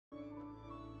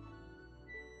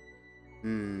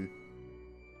Hmm.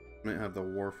 Might have the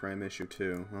Warframe issue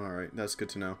too. Alright, that's good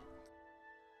to know.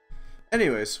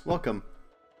 Anyways, welcome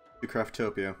to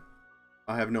Craftopia.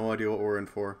 I have no idea what we're in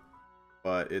for,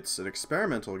 but it's an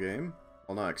experimental game.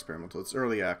 Well, not experimental, it's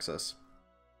early access.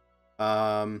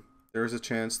 There's a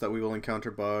chance that we will encounter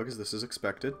bugs. This is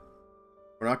expected.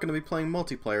 We're not going to be playing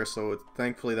multiplayer, so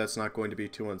thankfully that's not going to be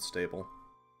too unstable.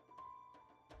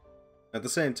 At the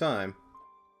same time,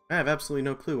 I have absolutely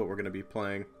no clue what we're going to be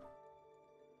playing.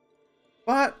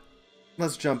 But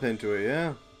let's jump into it,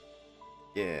 yeah?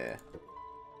 Yeah.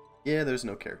 Yeah, there's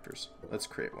no characters. Let's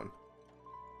create one.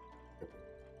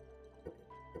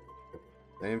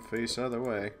 Same face other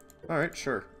way. Alright,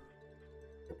 sure.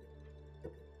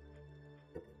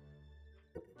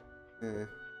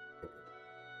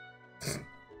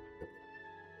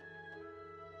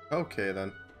 Okay,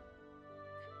 then.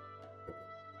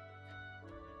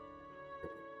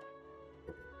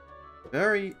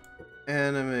 Very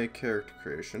anime character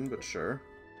creation, but sure.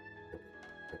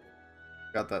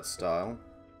 Got that style.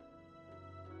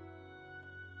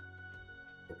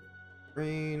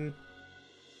 Green.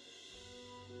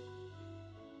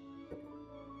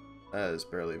 That is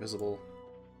barely visible.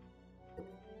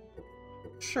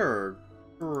 Sure,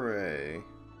 gray.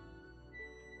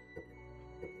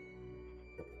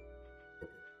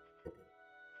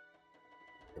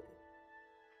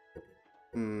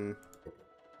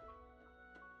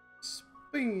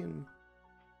 Spin.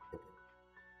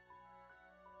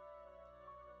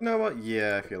 You know what?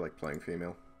 Yeah, I feel like playing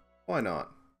female. Why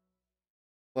not?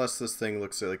 Plus, this thing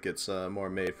looks like it's more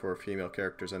made for female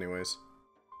characters anyways.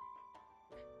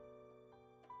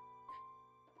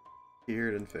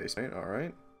 Beard and face paint,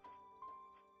 alright.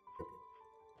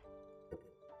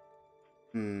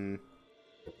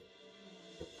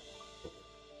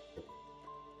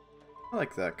 I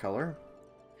like that color.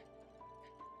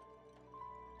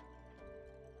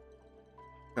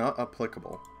 Not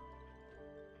applicable.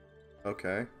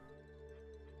 Okay.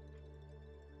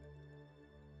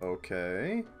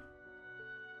 Okay.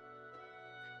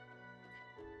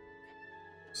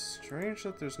 Strange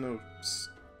that there's no...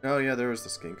 Oh yeah, there is the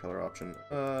skin color option.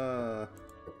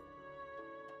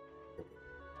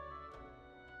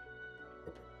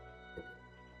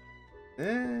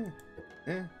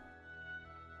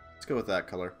 Let's go with that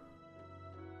color.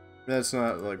 That's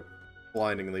not, like,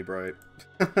 blindingly bright.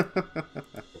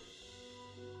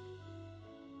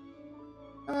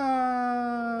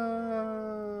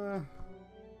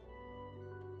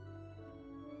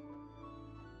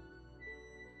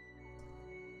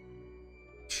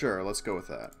 Sure, let's go with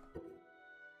that.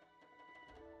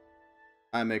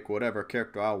 I make whatever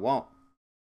character I want.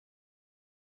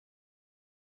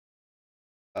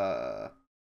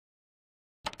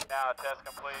 Now, test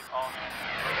complete. All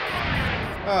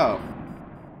Oh.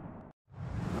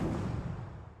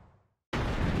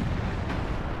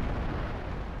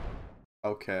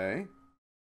 Okay.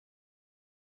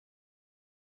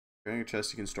 Creating a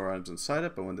chest, you can store items inside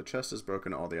it, but when the chest is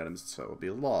broken, all the items inside will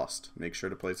be lost. Make sure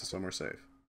to place it somewhere safe.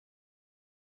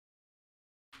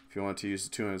 If you want to use the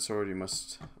two-handed sword, you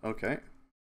must... Okay.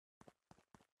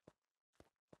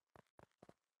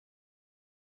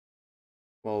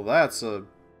 Well, that's a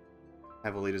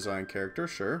heavily designed character,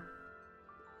 sure.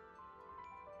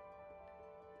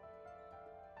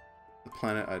 The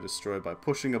planet I destroyed by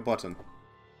pushing a button.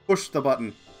 Push the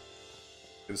button!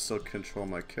 I can still control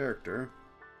my character.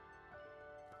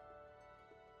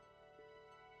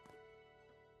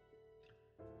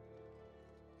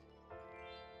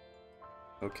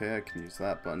 Okay, I can use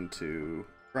that button to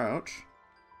crouch.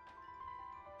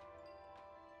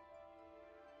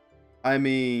 I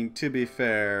mean, to be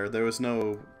fair, there was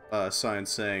no sign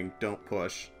saying don't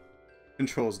push.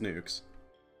 Controls nukes.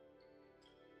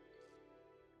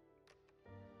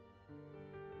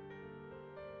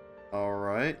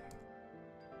 Alright.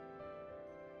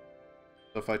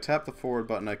 So if I tap the forward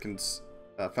button, I can,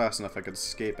 fast enough, I can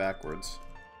skate backwards.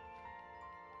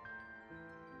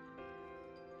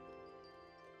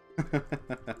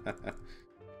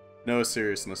 No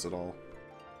seriousness at all.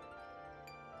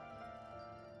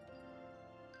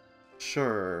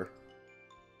 Sure.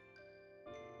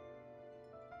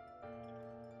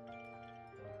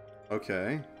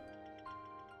 Okay.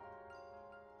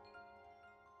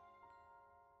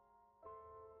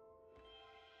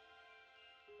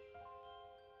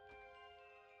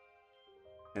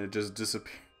 And it just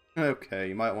disappeared. Okay,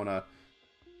 you might want to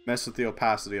mess with the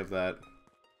opacity of that.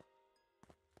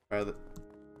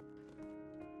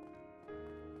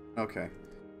 Okay.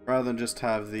 Rather than just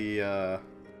have the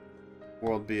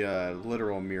world be a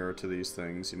literal mirror to these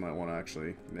things, you might want to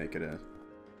actually make it a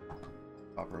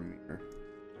proper mirror.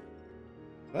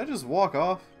 Did I just walk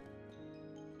off?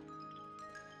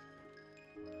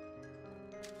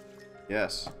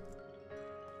 Yes.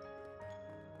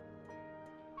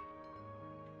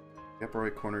 Upper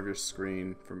right corner of your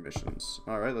screen for missions.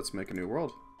 Alright, let's make a new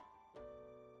world.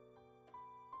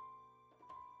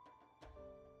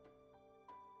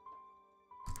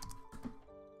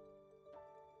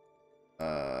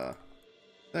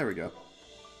 There we go.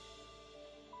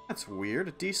 That's weird,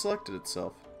 it deselected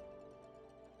itself.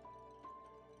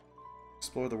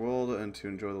 Explore the world and to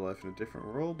enjoy the life in a different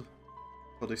world.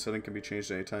 Difficulty setting can be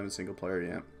changed anytime in single player,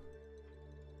 yeah.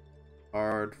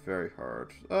 Hard, very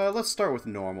hard. Let's start with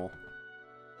normal.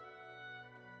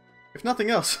 If nothing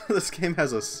else, this game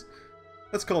has a...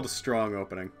 That's called a strong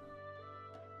opening.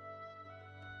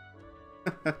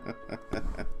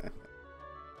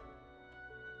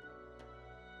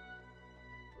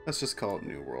 Let's just call it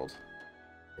New World.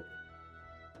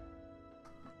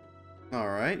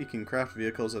 Alright, you can craft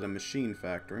vehicles at a machine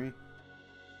factory.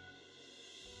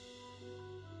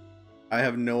 I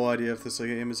have no idea if this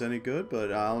game is any good,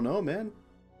 but I don't know, man.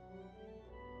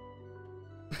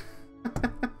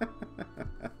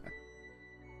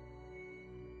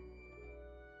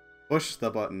 Push the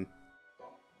button.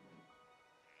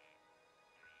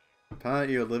 The planet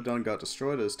you had lived on got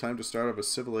destroyed. It is time to start up a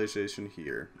civilization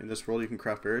here. In this world you can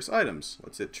craft various items.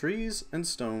 Let's hit trees and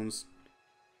stones.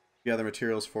 Gather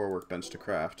materials for a workbench to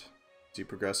craft. As you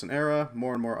progress in era,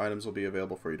 more and more items will be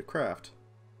available for you to craft.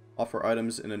 Offer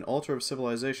items in an altar of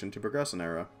civilization to progress in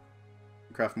era.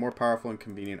 Craft more powerful and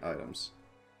convenient items.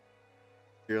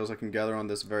 Materials I can gather on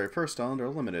this very first island are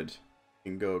limited.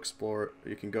 You can go explore.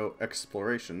 You can go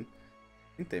exploration.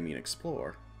 I think they mean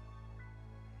explore.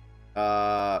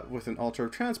 With an altar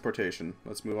of transportation.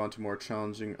 Let's move on to more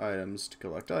challenging items to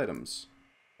collect items.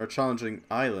 Or challenging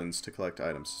islands to collect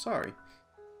items. Sorry.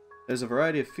 There's a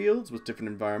variety of fields with different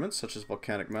environments, such as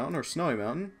Volcanic Mountain or Snowy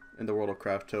Mountain, in the world of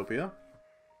Craftopia.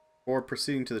 Before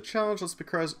proceeding to the challenge, let's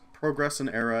progress an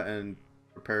era and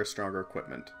prepare stronger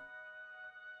equipment.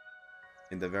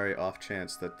 In the very off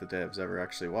chance that the devs ever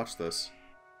actually watch this,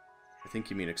 I think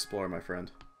you mean explore, my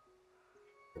friend.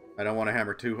 I don't want to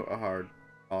hammer too hard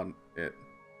on it.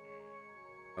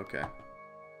 Okay.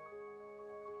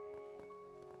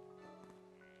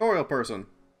 Tutorial person.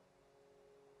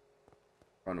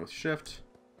 Run with shift.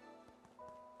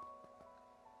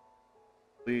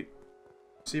 Complete.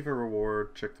 Receive a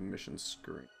reward. Check the mission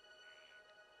screen.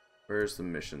 Where's the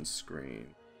mission screen?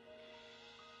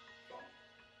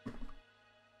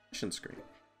 Mission screen.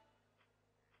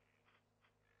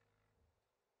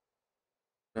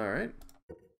 Alright.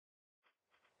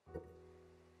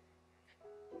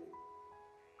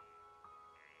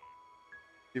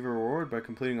 Receive a reward by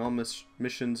completing all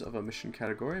missions of a mission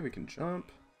category. We can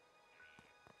jump.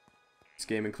 This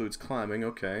game includes climbing,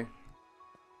 okay.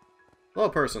 Hello,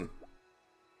 person.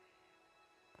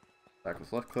 Back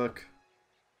with left click.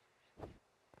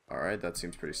 Alright, that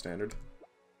seems pretty standard.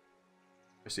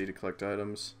 Proceed to collect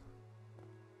items.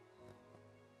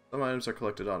 Some items are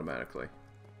collected automatically.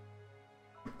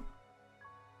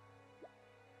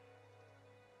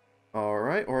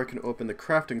 Alright, or I can open the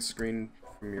crafting screen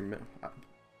from your...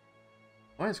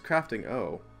 Why is crafting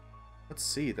O? Let's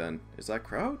see then. Is that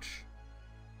crouch?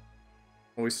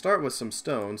 Well, we start with some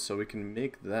stone, so we can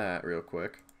make that real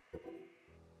quick.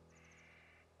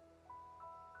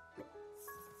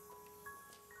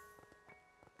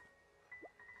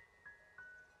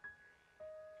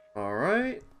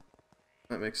 Alright.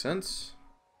 That makes sense.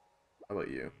 How about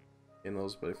you? Gain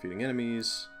those by defeating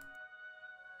enemies.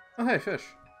 Oh, hey, fish.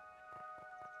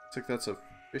 Looks like that's a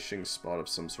fishing spot of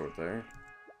some sort there.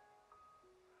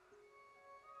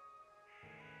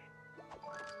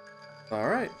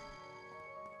 Alright.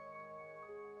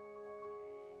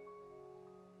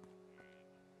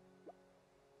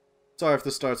 Sorry if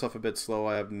this starts off a bit slow,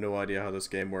 I have no idea how this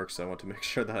game works, so I want to make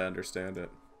sure that I understand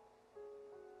it.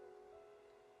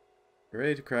 You're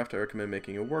ready to craft, I recommend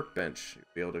making a workbench. You'll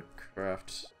be able to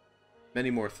craft many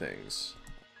more things.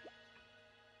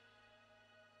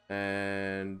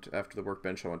 And after the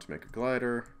workbench I want to make a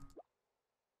glider.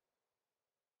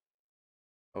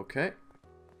 Okay.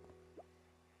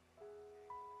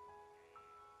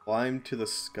 Climb to the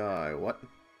sky, what?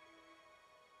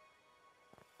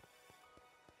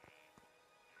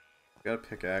 Got a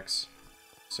pickaxe.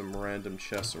 Some random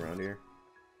chests around here.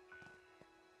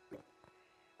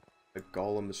 A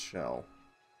golem's shell.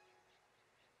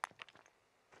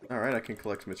 Alright, I can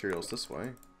collect materials this way.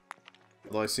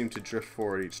 Although I seem to drift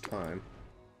forward each time.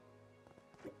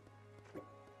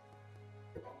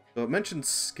 So it mentions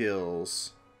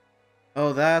skills.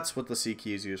 Oh, that's what the C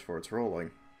key is used for. It's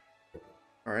rolling.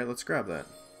 Alright, let's grab that.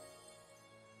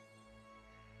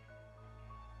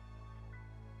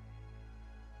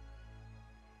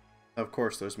 Of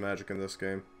course there's magic in this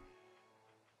game.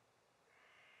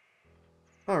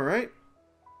 Alright.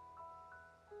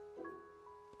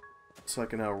 So I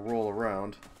can now roll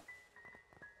around.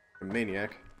 A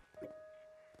maniac.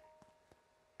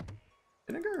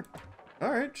 Vinegar?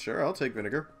 Alright, sure, I'll take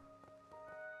vinegar.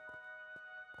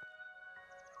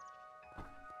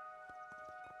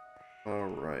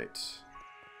 Alright. Let's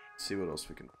see what else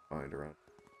we can find around.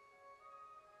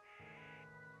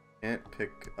 Can't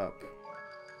pick up.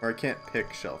 Or I can't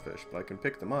pick shellfish, but I can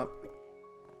pick them up.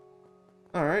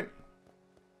 Alright.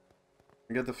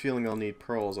 I get the feeling I'll need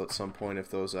pearls at some point if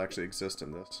those actually exist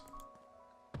in this.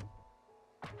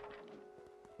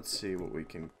 Let's see what we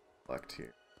can collect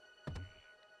here.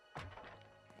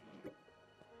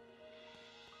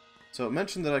 So it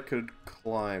mentioned that I could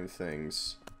climb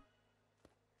things.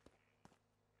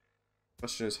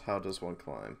 Question is, how does one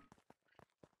climb?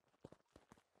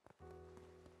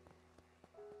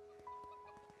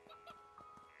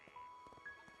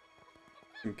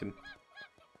 You can...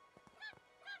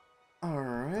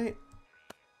 Alright.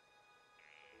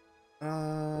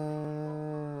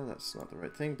 That's not the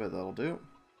right thing, but that'll do.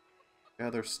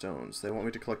 Gather stones. They want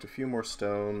me to collect a few more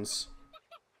stones.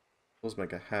 Let's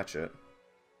make a hatchet.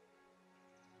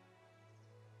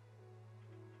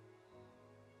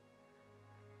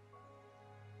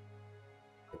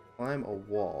 Climb a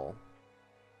wall.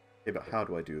 Okay, but how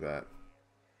do I do that?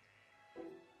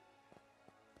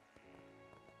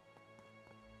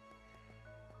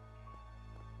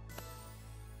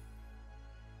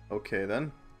 Okay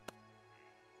then.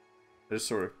 I just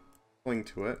sort of cling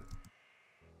to it.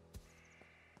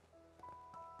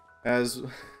 As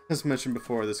mentioned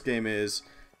before, this game is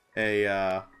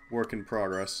a work in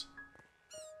progress.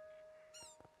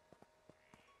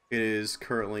 It is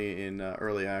currently in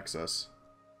early access.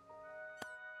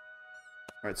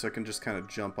 Alright, so I can just kind of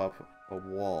jump up a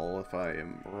wall if I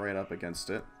am right up against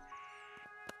it.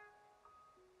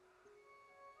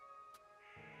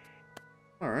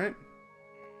 Alright.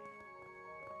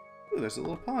 Ooh, there's a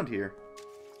little pond here.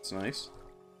 That's nice.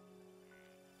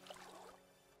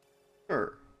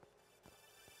 Sure.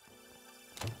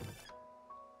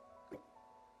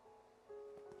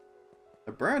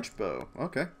 A branch bow.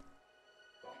 Okay.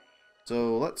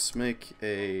 So let's make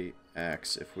a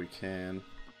axe if we can.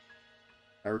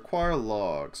 I require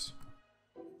logs.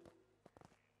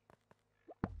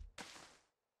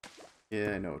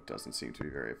 Yeah, I know it doesn't seem to be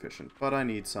very efficient, but I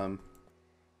need some.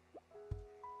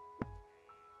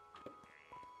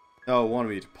 Oh, it wanted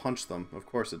me to punch them. Of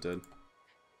course it did.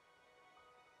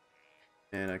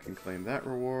 And I can claim that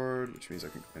reward, which means I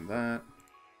can claim that.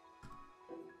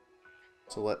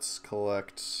 So let's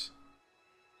collect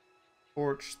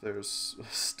torch. There's a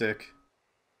stick.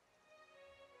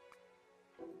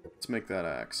 Let's make that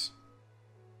axe.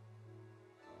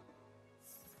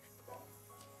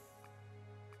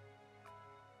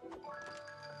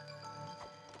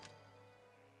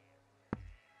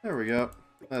 There we go.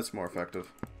 That's more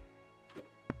effective.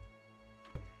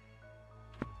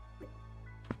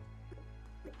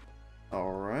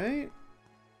 Alright.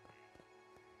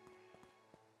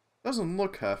 Doesn't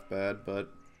look half bad,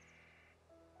 but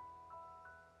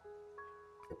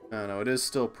I don't know, it is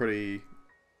still pretty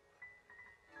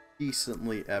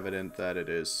decently evident that it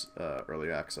is early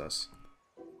access.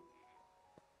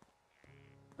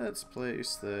 Let's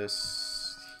place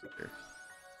this here.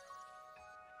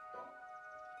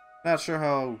 Not sure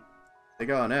how they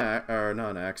got an axe, or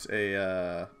not an axe,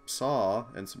 a saw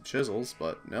and some chisels,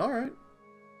 but alright.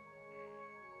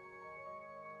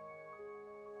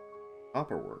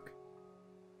 Copper work.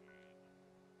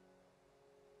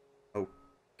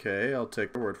 Okay, I'll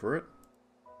take the word for it.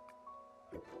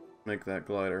 Make that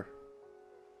glider.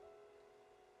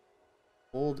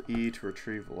 Hold E to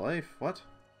retrieve life. What?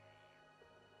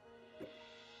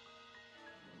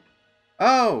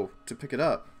 Oh! To pick it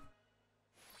up.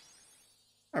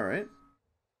 Alright.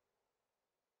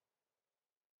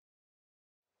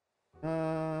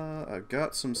 I've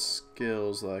got some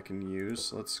skills that I can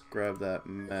use. Let's grab that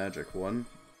magic one.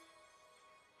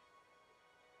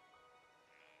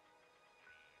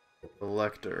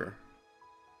 Selector.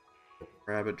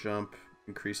 Rabbit jump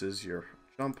increases your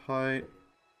jump height.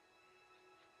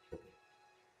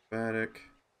 Acrobatic.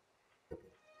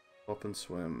 Up and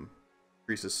swim.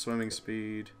 Increases swimming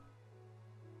speed.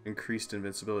 Increased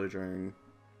invincibility during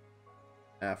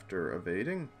after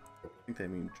evading? I think they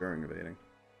mean during evading.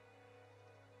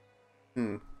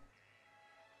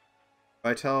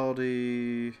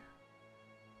 Vitality.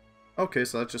 Okay,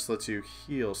 so that just lets you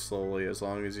heal slowly as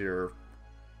long as you're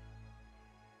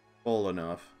full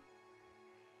enough.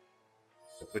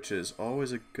 Which is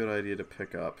always a good idea to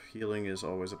pick up. Healing is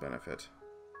always a benefit.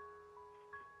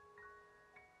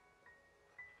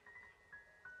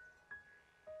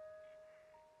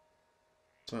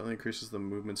 Slightly increases the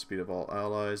movement speed of all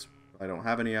allies. I don't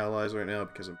have any allies right now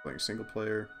because I'm playing single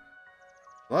player.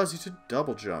 Allows you to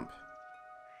double jump.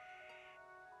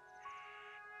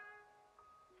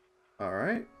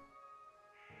 Alright.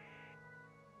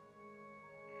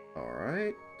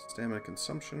 Alright. Stamina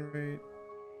consumption rate.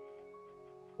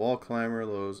 Wall climber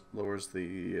lowers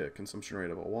the consumption rate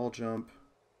of a wall jump.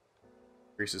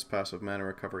 Increases passive mana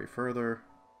recovery further.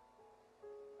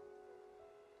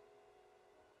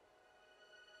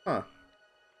 Huh.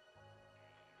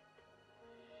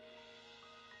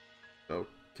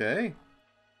 Okay.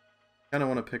 Kinda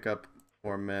want to pick up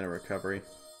more mana recovery.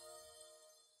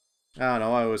 I don't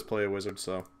know, I always play a wizard,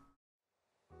 so.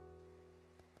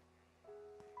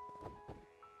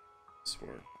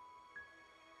 Sword.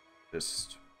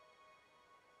 Just.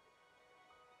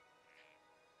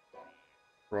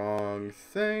 Wrong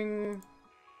thing.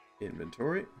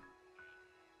 Inventory.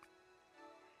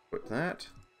 Put that.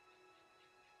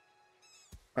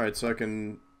 Alright, so I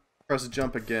can press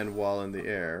jump again while in the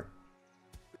air.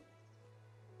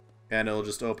 And it'll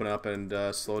just open up and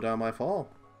slow down my fall.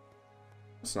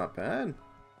 That's not bad.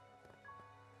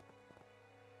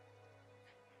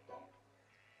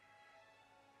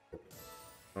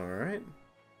 Alright.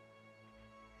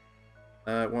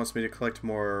 It wants me to collect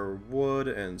more wood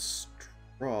and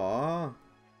straw,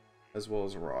 as well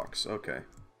as rocks. Okay.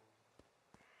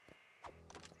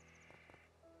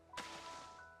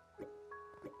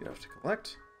 Enough to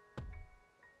collect.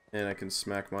 And I can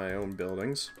smack my own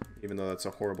buildings, even though that's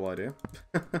a horrible idea.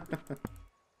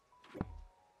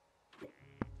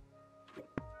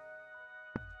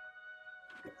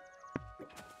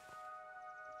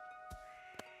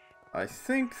 I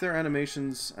think their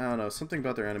animations, I don't know, something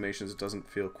about their animations doesn't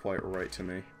feel quite right to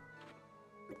me.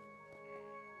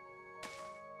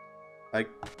 I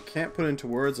can't put into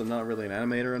words, I'm not really an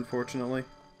animator, unfortunately.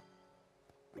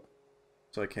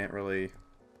 So I can't really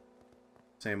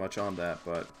say much on that,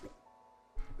 but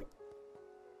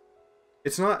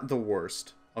it's not the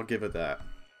worst. I'll give it that.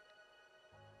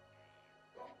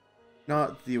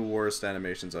 Not the worst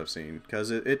animations I've seen, because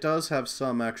it does have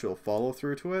some actual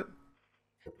follow-through to it,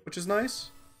 which is nice.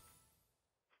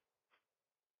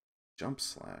 Jump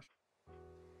slash.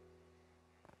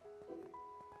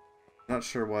 Not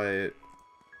sure why it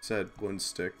said wood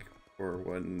stick, or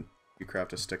when you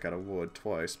craft a stick out of wood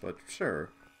twice, but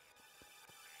sure.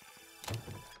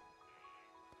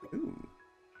 Ooh.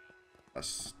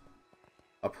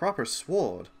 A proper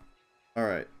sword.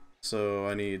 Alright, so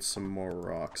I need some more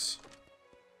rocks.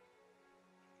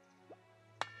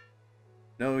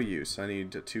 No use, I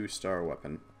need a 2-star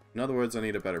weapon. In other words, I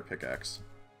need a better pickaxe.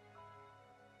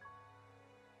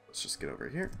 Let's just get over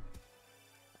here.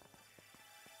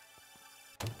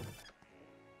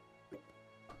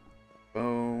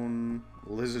 Bone.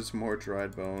 Lizard's more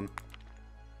dried bone.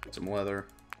 Some leather.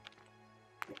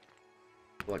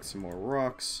 Collect some more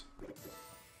rocks.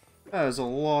 That is a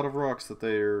lot of rocks that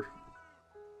they're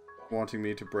wanting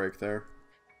me to break there.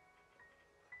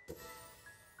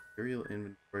 Material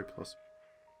inventory plus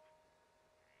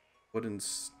wooden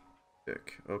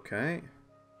stick. Okay.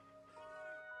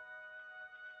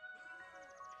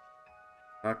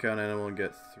 Knock out an animal and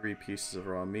get 3 pieces of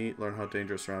raw meat. Learn how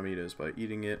dangerous raw meat is by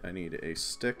eating it. I need a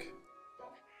stick.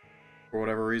 For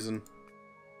whatever reason.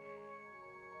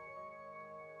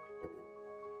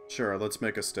 Sure, let's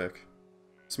make a stick.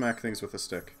 Smack things with a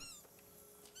stick.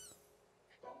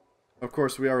 Of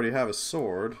course, we already have a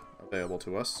sword available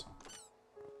to us.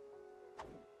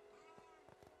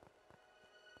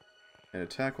 And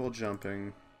attack while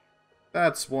jumping.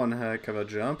 That's one heck of a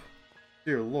jump.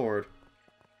 Dear lord.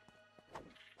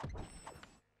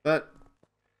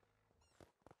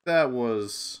 That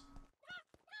was...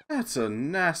 That's a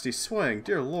nasty swing.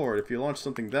 Dear lord, if you launch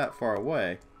something that far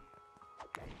away.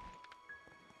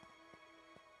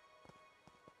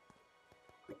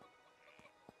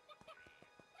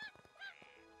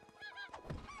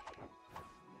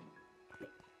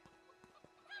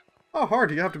 How hard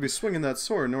do you have to be swinging that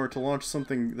sword in order to launch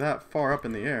something that far up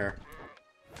in the air?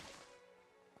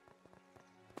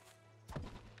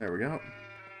 There we go.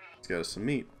 Let's get us some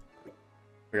meat.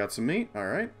 We got some meat?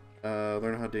 Alright.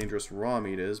 Learn how dangerous raw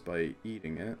meat is by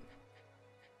eating it.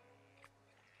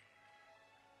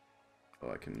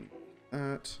 So I can do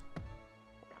that.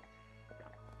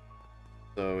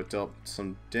 So it dealt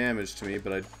some damage to me,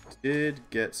 but I did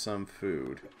get some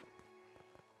food.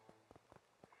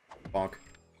 Bonk.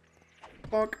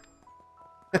 Bonk.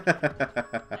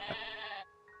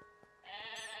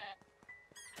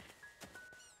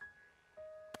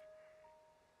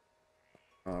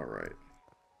 Alright.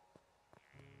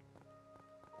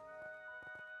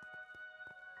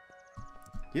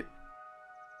 Yep.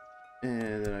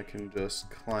 And then I can just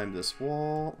climb this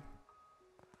wall.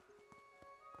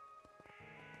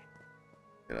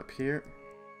 Get up here.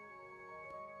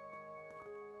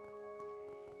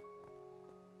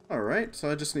 Alright, so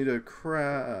I just need to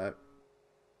craft...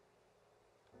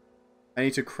 I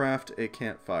need to craft a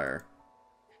campfire.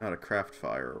 Not a craft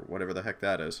fire, or whatever the heck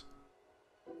that is.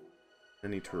 I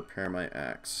need to repair my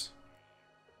axe.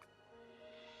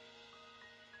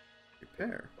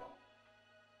 Repair.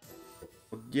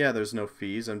 Well, yeah, there's no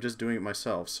fees. I'm just doing it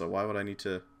myself, so why would I need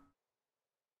to...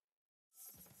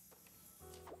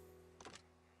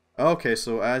 Okay,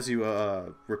 so as you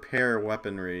repair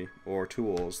weaponry or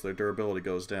tools, their durability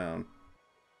goes down.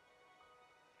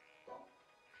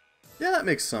 Yeah, that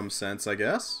makes some sense, I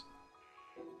guess.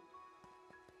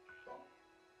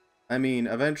 I mean,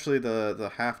 eventually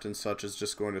the haft and such is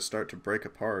just going to start to break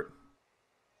apart.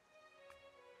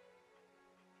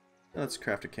 Let's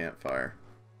craft a campfire.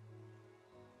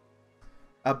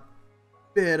 A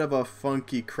bit of a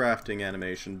funky crafting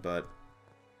animation, but...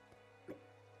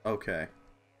 okay.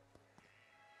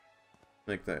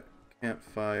 Make that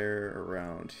campfire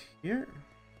around here.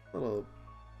 A little...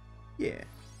 yeah.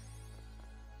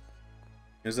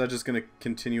 Is that just gonna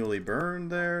continually burn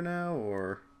there now,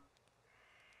 or...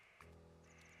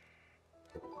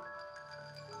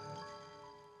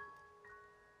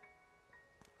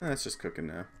 it's just cooking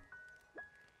now.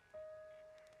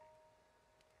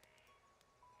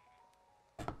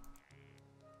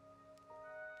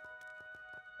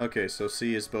 Okay, so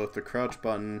C is both the crouch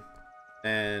button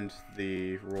and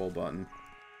the roll button.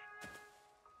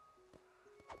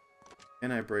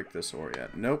 Can I break this ore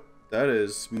yet? Nope. That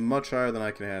is much higher than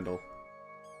I can handle.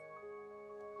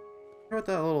 I wonder what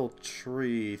that little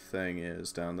tree thing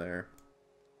is down there.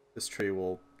 This tree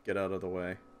will get out of the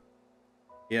way.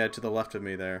 Yeah, to the left of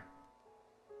me there.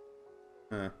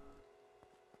 Huh.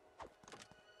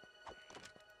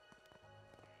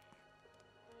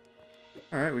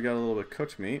 Alright, we got a little bit of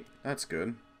cooked meat. That's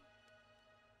good.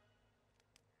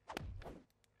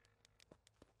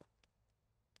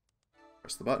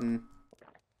 Press the button.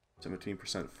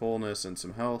 17% fullness and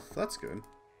some health. That's good.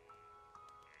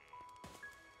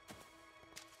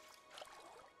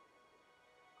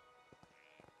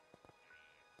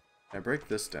 Can I break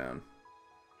this down?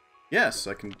 Yes,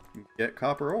 I can get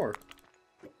copper ore.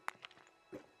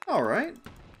 Alright.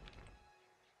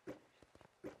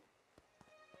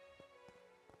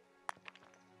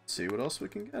 See what else we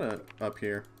can get up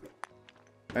here.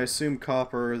 I assume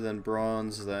copper, then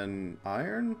bronze, then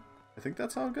iron? I think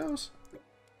that's how it goes.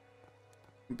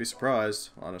 Wouldn't be surprised,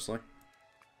 honestly.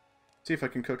 See if I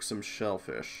can cook some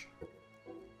shellfish.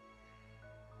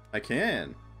 I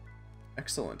can!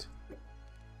 Excellent.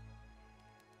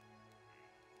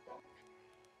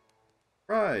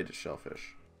 Fried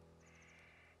shellfish.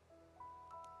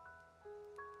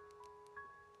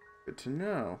 Good to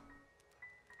know.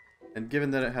 And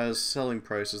given that it has selling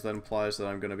prices, that implies that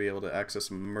I'm going to be able to access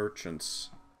merchants.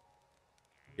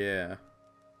 Yeah.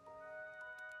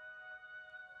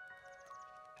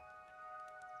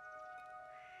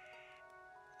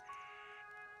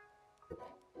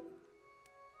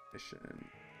 Mission.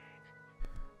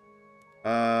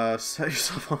 Set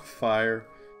yourself on fire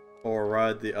or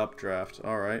ride the updraft.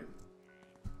 Alright.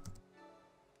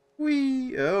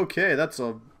 Whee! Okay, that's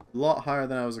a lot higher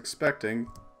than I was expecting.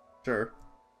 Sure.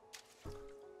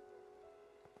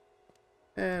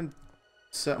 And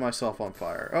set myself on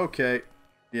fire. Okay.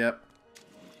 Yep.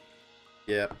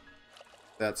 Yep.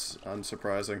 That's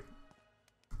unsurprising.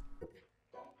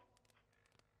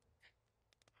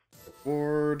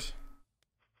 Board.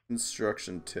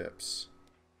 Instruction tips.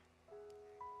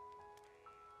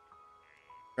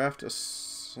 Craft a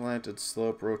slanted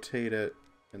slope, rotate it,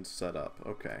 and set up.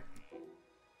 Okay.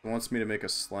 It wants me to make a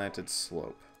slanted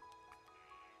slope.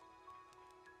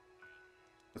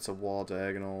 That's a wall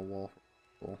diagonal, wall.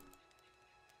 Cool.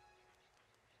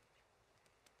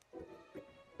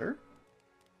 Sure.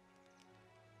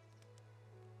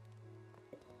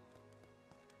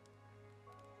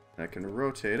 I can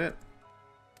rotate it.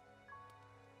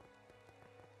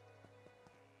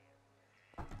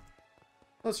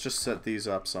 Let's just set these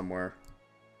up somewhere.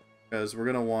 Because we're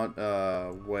going to want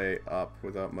way up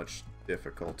without much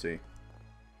difficulty.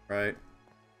 Right?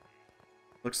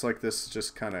 Looks like this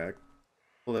just kind of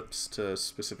flips to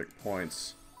specific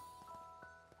points.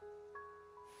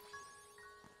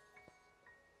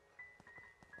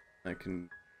 I can...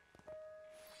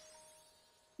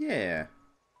 yeah.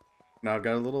 Now I've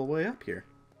got a little way up here.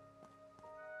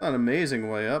 Not an amazing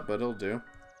way up, but it'll do.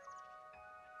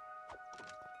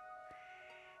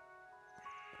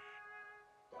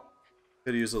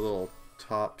 Could use a little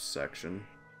top section.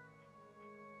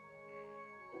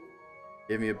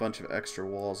 Gave me a bunch of extra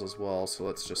walls as well, so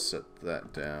let's just set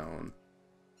that down.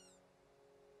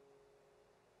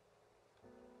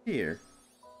 Here.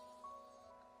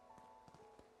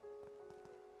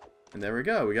 And there we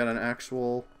go, we got an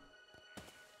actual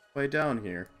way down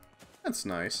here. That's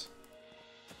nice.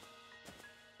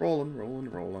 Rolling, rolling,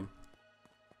 rolling.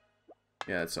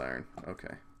 Yeah, it's iron.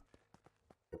 Okay.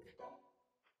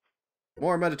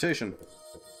 More meditation.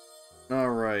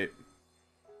 Alright.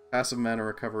 Passive mana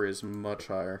recovery is much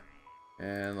higher.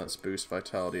 And let's boost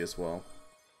vitality as well.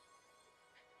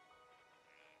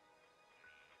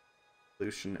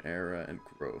 Pollution, era, and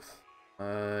growth.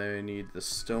 I need the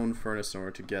stone furnace in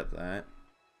order to get that.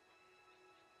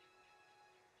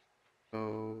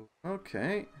 Oh,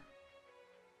 okay.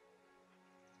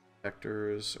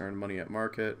 Sectors earn money at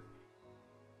market.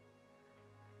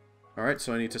 Alright,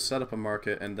 so I need to set up a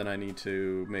market, and then I need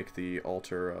to make the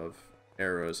altar of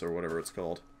arrows, or whatever it's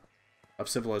called. Of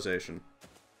civilization.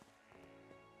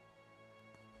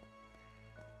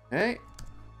 Okay.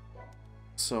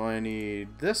 So I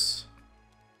need this.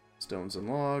 Stones and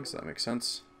logs, that makes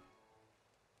sense.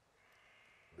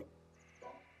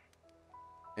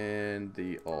 And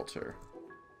the altar.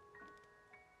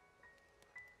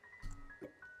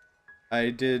 I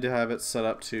did have it set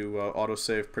up to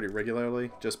autosave pretty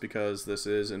regularly, just because this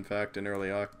is, in fact, an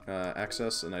early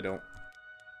access, and I don't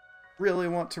really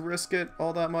want to risk it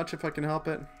all that much if I can help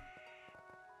it.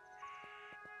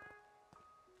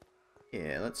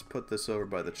 Yeah, let's put this over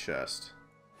by the chest.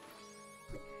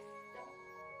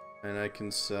 And I can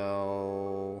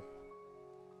sell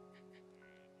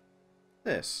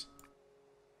this.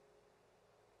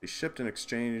 Be shipped and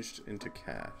exchanged into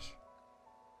cash.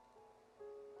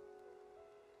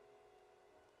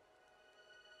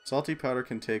 Salty powder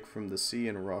can take from the sea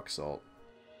and rock salt.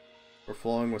 For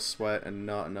flowing with sweat and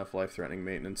not enough life-threatening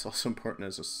maintenance, also important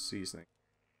as a seasoning.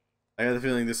 I have the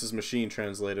feeling this is machine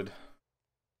translated.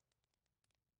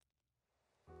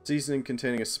 Seasoning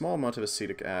containing a small amount of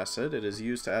acetic acid, it is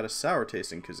used to add a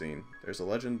sour-tasting cuisine. There's a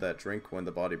legend that drink when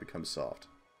the body becomes soft.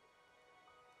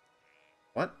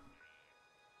 What?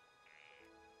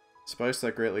 Spice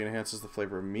that greatly enhances the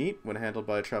flavor of meat. When handled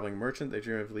by a traveling merchant, they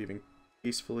dream of living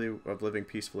peacefully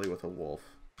with a wolf.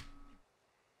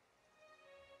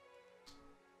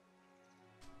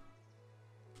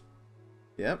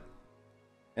 Yep.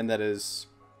 And that is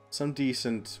some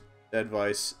decent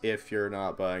advice if you're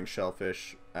not buying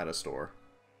shellfish at a store.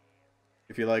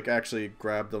 If you like actually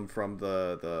grab them from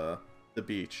the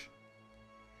beach.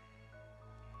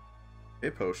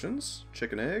 Okay, potions,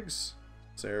 chicken eggs.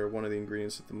 They're one of the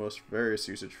ingredients with the most various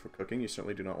usage for cooking. You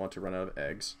certainly do not want to run out of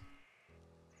eggs.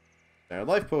 Now,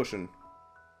 life potion.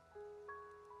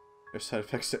 There's side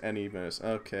effects to any menace.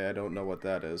 Okay, I don't know what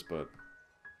that is, but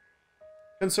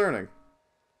concerning.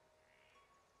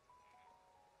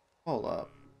 Hold up.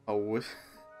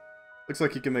 Looks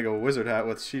like you can make a wizard hat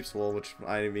with sheep's wool, which,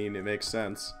 I mean, it makes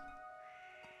sense.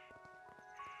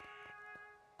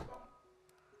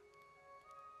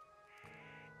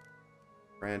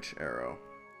 Branch arrow.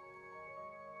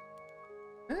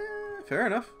 Fair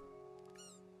enough.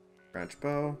 Branch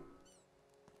bow.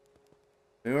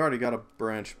 We already got a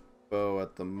branch bow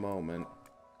at the moment.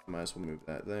 Might as well move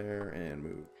that there and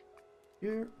move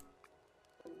here.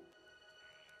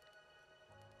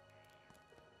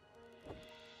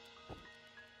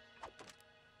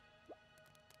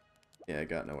 Yeah, I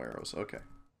got no arrows. Okay.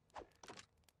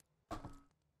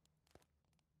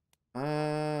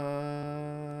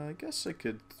 I guess I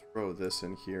could throw this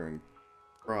in here and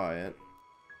try it.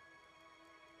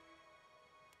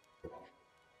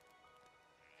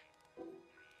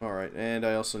 Alright, and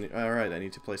I also need... Alright, I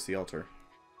need to place the altar.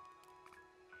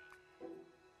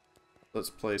 Let's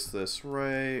place this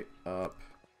right up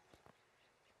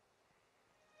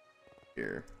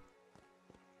here.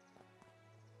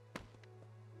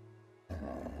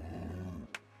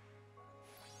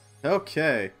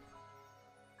 Okay.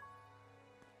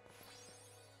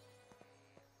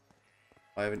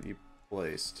 Why haven't you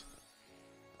placed?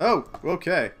 Oh,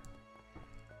 okay.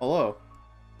 Hello.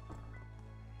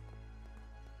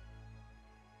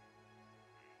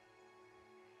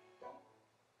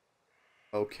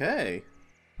 Okay.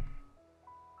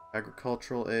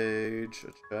 Agricultural age,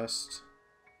 a chest.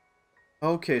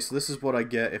 Okay, so this is what I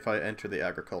get if I enter the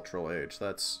agricultural age.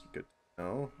 That's good to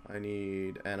know. I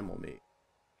need animal meat.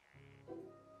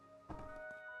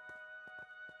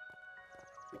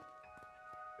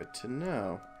 Good to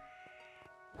know.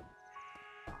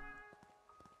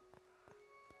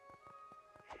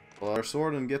 Pull out our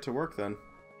sword and get to work then.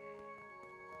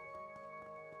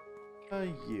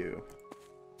 You.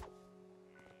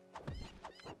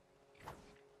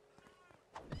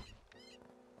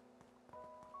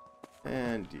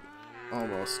 And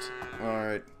almost.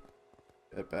 Alright.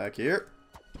 Get back here.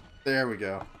 There we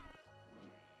go.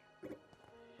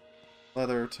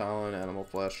 Leather, talon, animal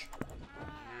flesh.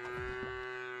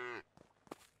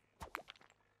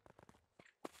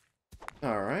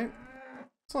 Alright.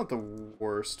 It's not the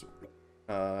worst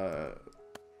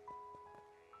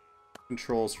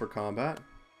controls for combat.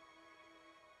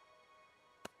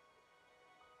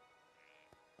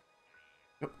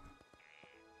 Yep.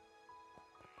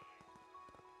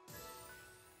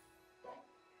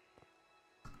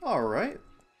 Alright.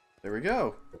 There we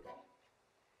go.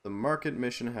 The market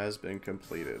mission has been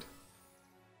completed.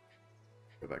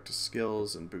 Go back to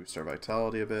skills and boost our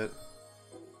vitality a bit.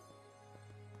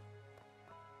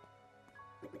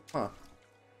 Huh.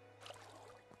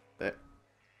 There.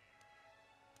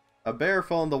 A bear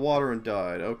fell in the water and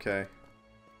died. Okay.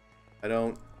 I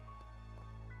don't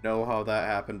know how that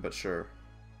happened, but sure.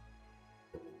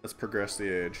 Let's progress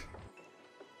the age.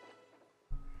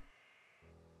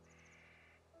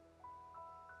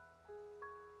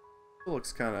 It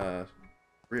looks kind of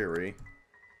dreary.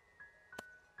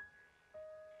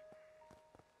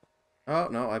 Oh,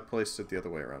 no, I placed it the other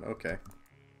way around. Okay.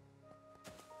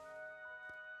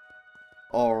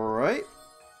 Alright.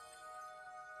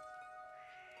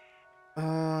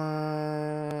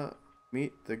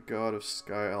 Meet the god of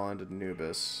Sky Island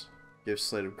Anubis. Give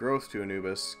Slate of Growth to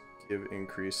Anubis. Give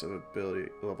increase of ability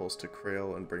levels to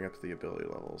Krail and bring up the ability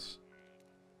levels.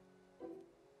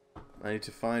 I need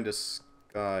to find a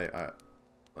Sky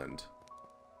Island.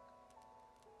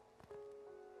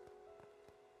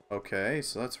 Okay,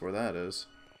 so that's where that is.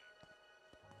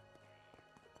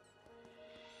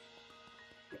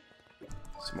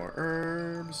 Some more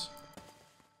herbs.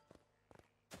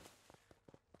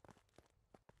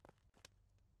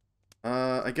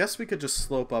 I guess we could just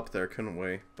slope up there, couldn't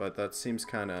we? But that seems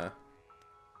kind of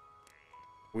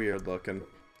weird looking.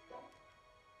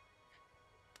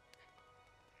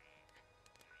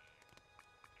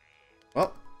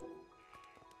 Well,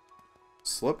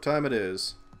 slope time it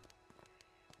is.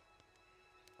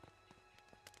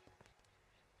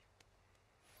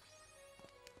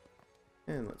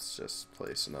 And let's just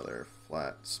place another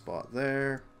flat spot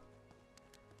there.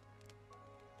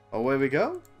 Away we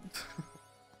go.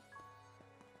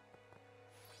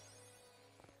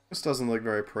 This doesn't look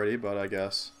very pretty, but I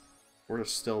guess we're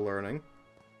still learning.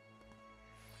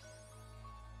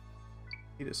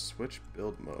 Need to switch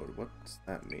build mode. What does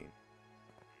that mean?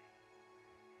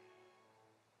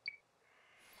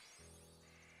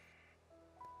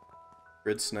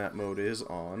 Grid snap mode is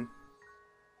on.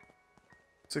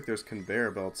 Looks like there's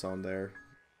conveyor belts on there.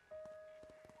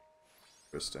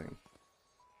 Interesting.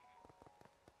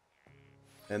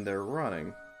 And they're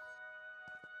running.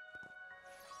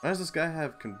 Why does this guy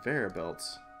have conveyor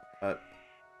belts?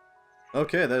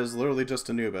 Okay, that is literally just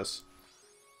Anubis.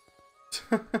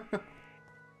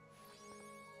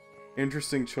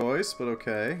 Interesting choice, but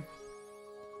okay.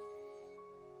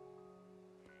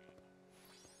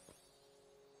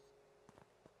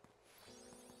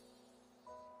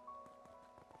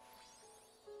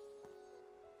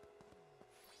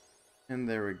 And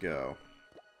there we go.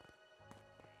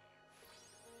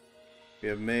 We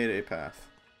have made a path.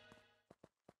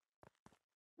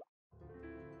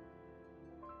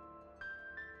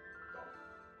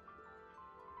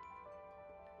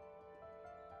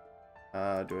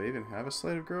 Do I even have a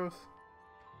slate of growth?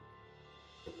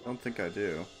 I don't think I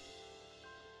do.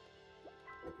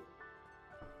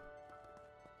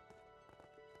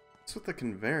 What's with the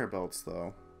conveyor belts,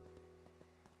 though?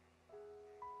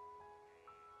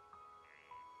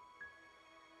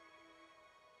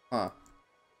 Huh.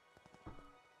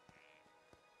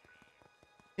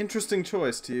 Interesting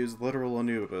choice to use literal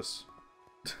Anubis.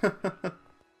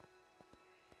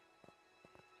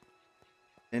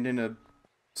 And in a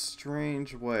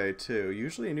strange way, too.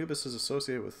 Usually Anubis is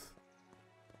associated with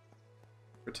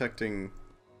protecting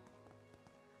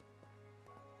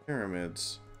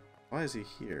pyramids. Why is he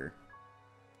here?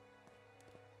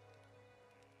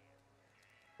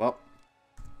 Well,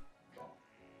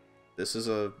 this is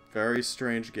a very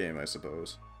strange game, I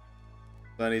suppose.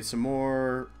 But I need some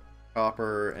more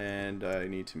copper, and I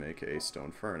need to make a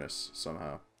stone furnace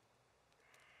somehow.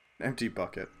 An empty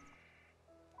bucket.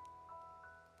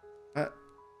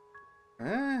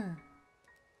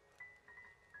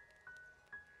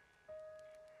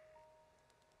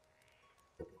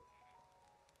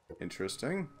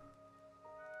 Interesting.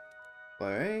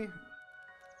 Play.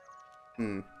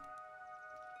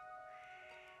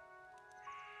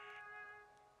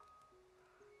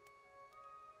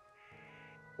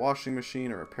 Washing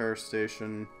machine or repair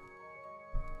station.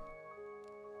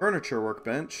 Furniture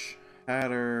workbench.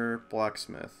 Hatter,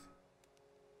 blacksmith.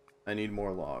 I need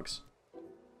more logs.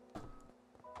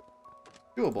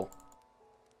 Doable.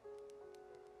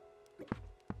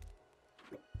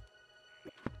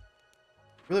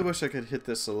 Really wish I could hit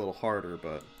this a little harder,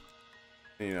 but,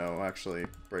 you know, actually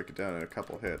break it down in a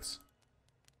couple hits.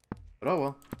 But oh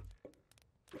well.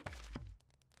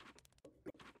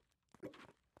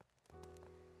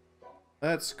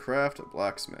 Let's craft a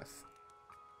blacksmith.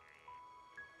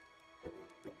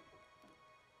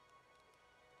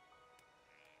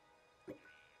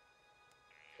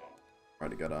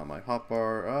 Already got on my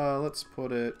hotbar. Let's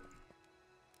put it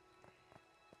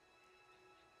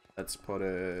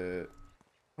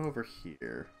over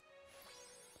here.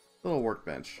 Little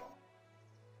workbench.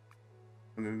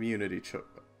 An immunity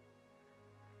choke.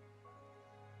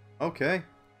 Okay.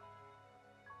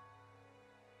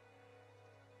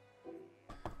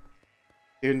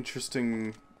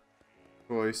 Interesting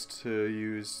choice to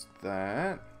use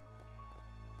that.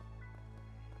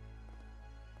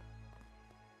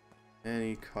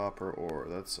 Any copper ore.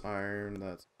 That's iron,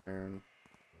 that's iron.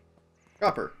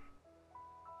 Copper!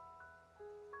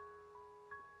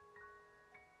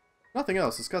 Nothing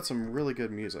else. It's got some really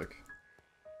good music.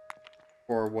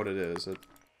 For what it is. It's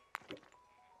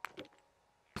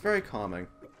very calming.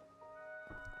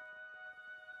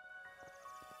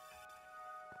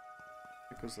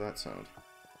 What was that sound?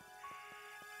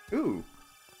 Ooh!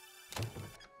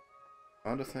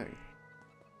 Found a thing.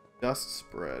 Dust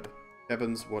spread.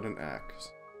 Kevin's wooden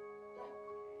axe.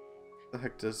 What the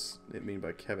heck does it mean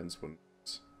by Kevin's wooden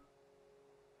axe?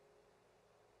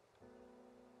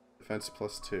 Defense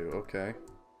 +2, okay.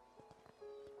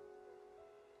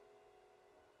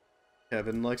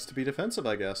 Kevin likes to be defensive,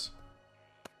 I guess.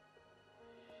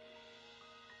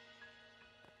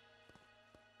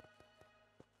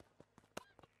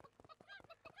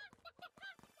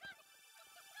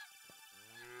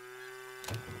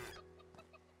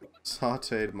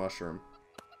 Sauteed mushroom.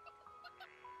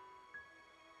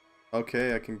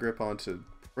 Okay, I can grip onto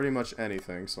pretty much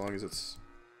anything, so long as it's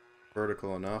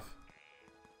vertical enough.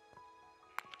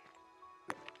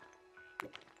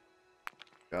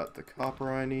 Got the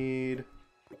copper I need.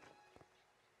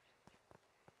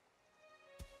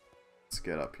 Let's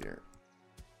get up here.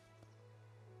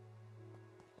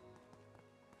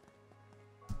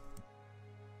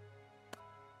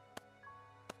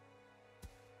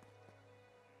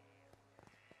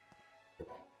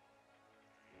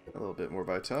 A little bit more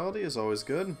vitality is always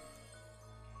good.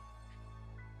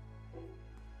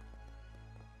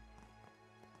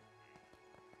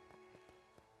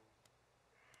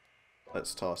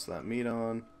 Let's toss that meat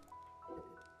on.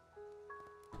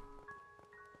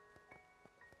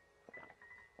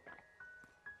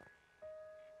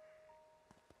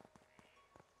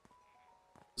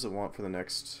 What does it want for the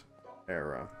next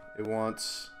era? It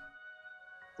wants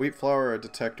wheat flour, a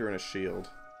detector, and a shield.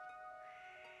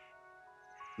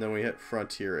 And then we hit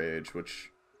Frontier Age, which...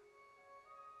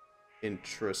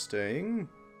 interesting.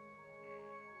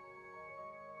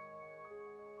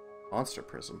 Monster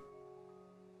Prism.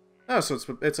 Oh, so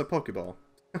it's a Pokeball.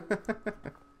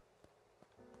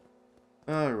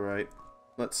 Alright.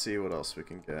 Let's see what else we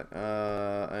can get.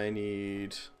 I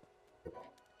need...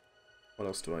 what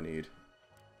else do I need?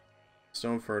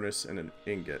 Stone furnace and an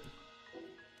ingot.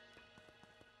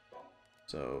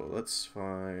 So, let's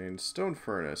find stone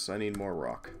furnace. I need more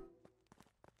rock.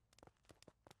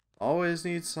 Always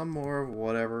need some more of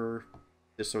whatever,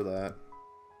 this or that.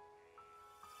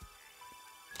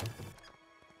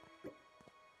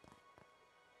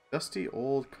 Dusty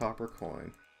old copper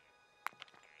coin.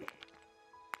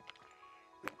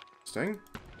 Interesting.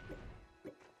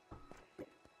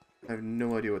 I have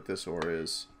no idea what this ore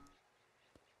is.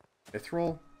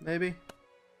 Mithril, maybe?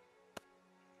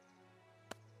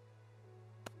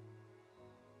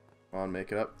 Come on,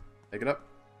 make it up. Make it up.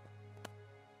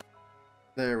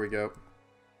 There we go.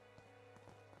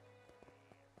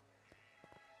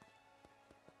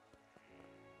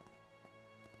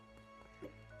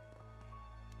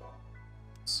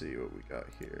 Let's see what we got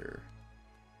here.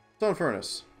 Stone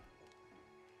furnace.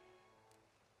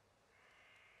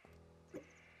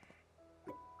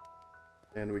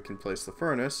 And we can place the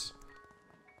furnace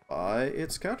by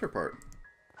its counterpart.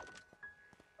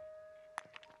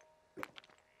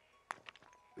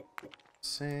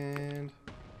 Sand.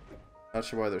 Not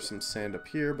sure why there's some sand up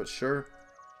here, but sure.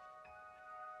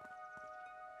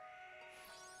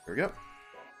 There we go.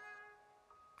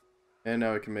 And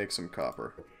now we can make some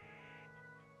copper.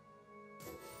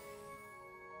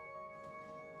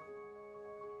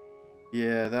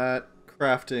 Yeah, that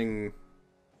crafting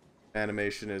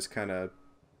animation is kind of...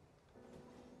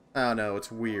 I don't know, it's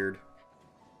weird.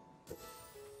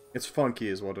 It's funky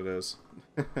is what it is.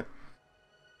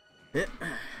 Yeah.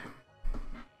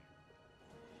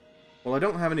 Well, I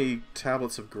don't have any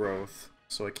tablets of growth,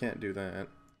 so I can't do that.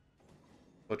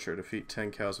 Butcher, defeat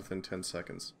 10 cows within 10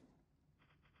 seconds.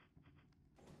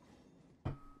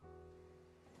 So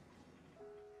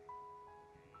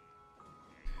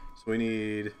we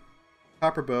need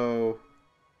copper bow,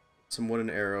 some wooden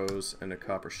arrows, and a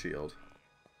copper shield.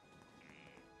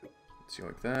 Let's do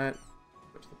like that.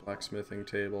 Go to the blacksmithing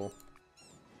table.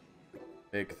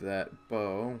 Make that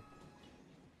bow.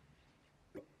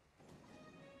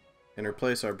 And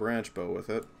replace our branch bow with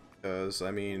it. Because,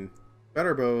 I mean,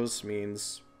 better bows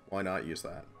means why not use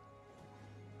that?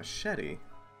 Machete.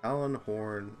 Allen,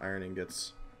 horn, iron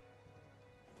ingots.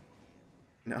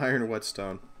 An iron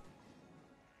whetstone.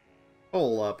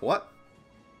 Hold up, what?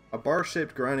 A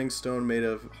bar-shaped grinding stone made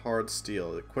of hard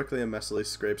steel. It quickly and messily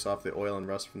scrapes off the oil and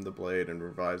rust from the blade and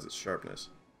revives its sharpness.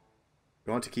 If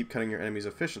you want to keep cutting your enemies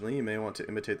efficiently, you may want to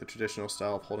imitate the traditional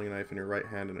style of holding a knife in your right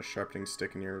hand and a sharpening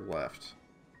stick in your left.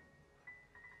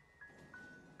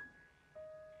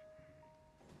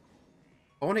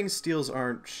 Honing steels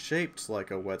aren't shaped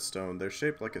like a whetstone, they're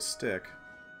shaped like a stick.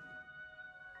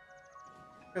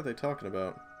 What are they talking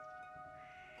about?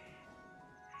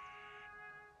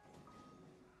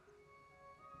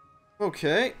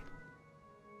 Okay.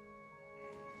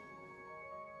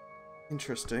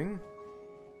 Interesting.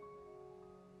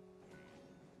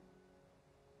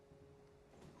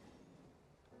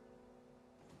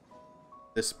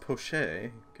 This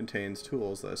poche contains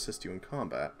tools that assist you in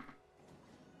combat.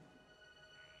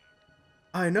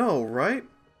 I know, right?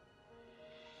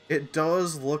 It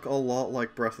does look a lot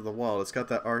like Breath of the Wild. It's got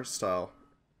that art style.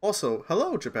 Also,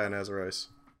 hello, Japan Azerice.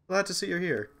 Glad to see you're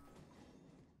here.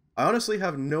 I honestly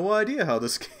have no idea how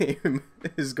this game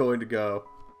is going to go.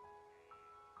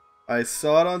 I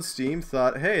saw it on Steam,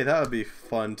 thought, hey, that would be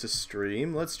fun to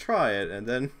stream. Let's try it, and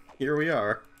then here we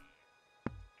are.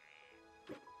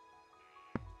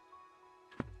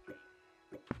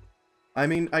 I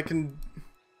mean, I can...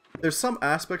 There's some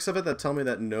aspects of it that tell me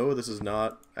that no, this is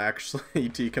not actually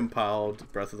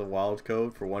decompiled Breath of the Wild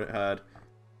code. For one, it had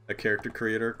a character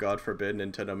creator. God forbid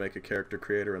Nintendo make a character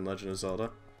creator in Legend of Zelda.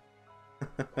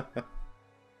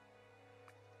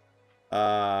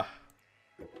 But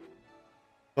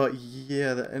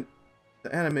yeah, the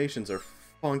animations are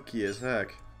funky as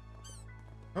heck.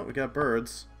 Oh, we got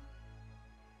birds.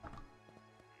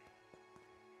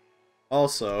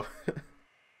 Also...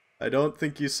 I don't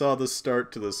think you saw the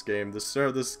start to this game. The start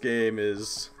of this game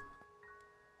is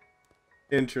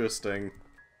interesting.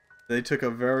 They took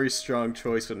a very strong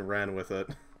choice and ran with it.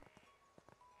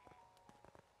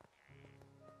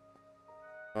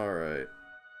 Alright.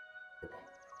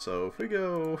 So if we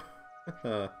go...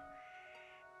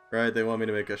 Right, they want me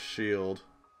to make a shield.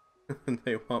 And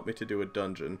they want me to do a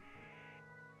dungeon.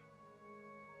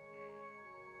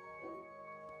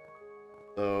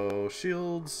 So,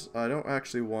 shields, I don't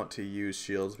actually want to use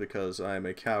shields because I'm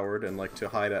a coward and like to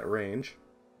hide at range.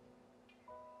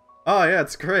 Oh yeah,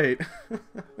 it's great!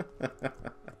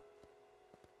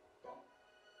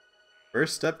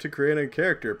 First step to creating a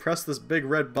character, press this big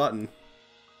red button.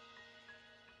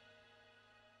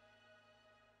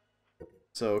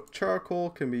 So, charcoal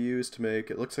can be used to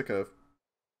make, it looks like a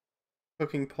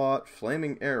cooking pot,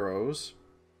 flaming arrows.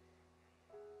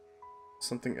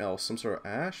 Something else, some sort of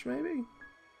ash maybe?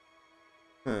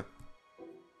 Huh.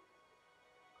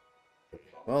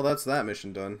 Well, that's that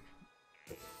mission done.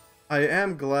 I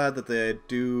am glad that they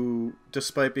do,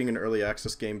 despite being an early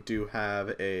access game, do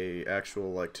have a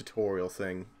actual, like, tutorial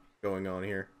thing going on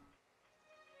here.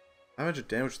 How much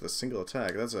damage with a single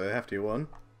attack? That's a hefty one.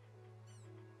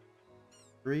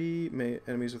 3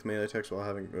 enemies with melee attacks while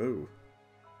having... Ooh.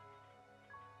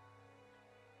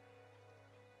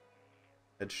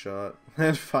 Headshot.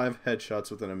 And 5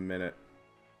 headshots within a minute.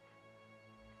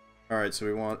 Alright, so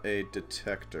we want a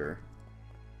detector.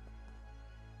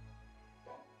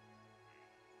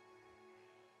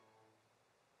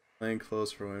 Plain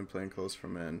clothes for women, plain clothes for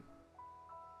men.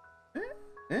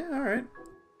 Alright.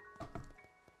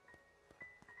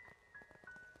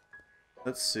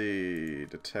 Let's see.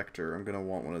 Detector. I'm gonna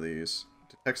want one of these.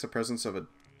 Detects the presence of a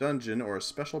dungeon or a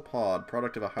special pod,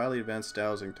 product of a highly advanced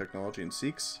dowsing technology, and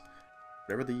seeks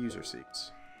whatever the user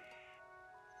seeks.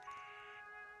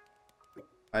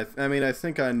 I mean, I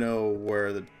think I know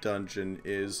where the dungeon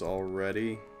is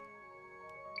already. Is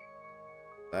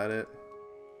that it?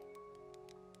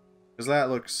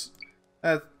 Because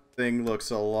that thing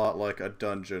looks a lot like a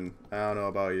dungeon. I don't know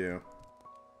about you.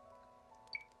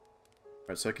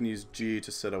 Alright, so I can use G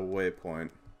to set a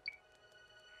waypoint.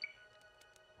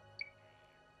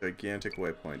 Gigantic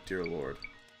waypoint, dear lord.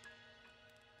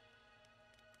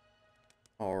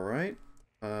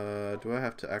 Do I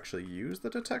have to actually use the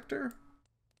detector?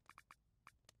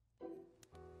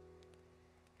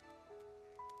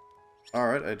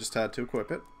 Alright, I just had to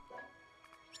equip it.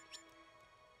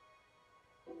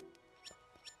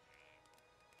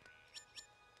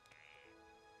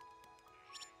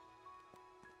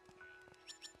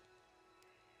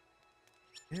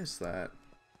 What is that?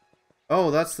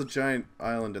 Oh, that's the giant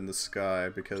island in the sky,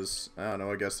 because, I don't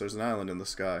know, I guess there's an island in the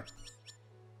sky.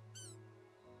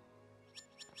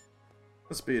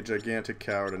 Let's be a gigantic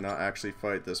coward and not actually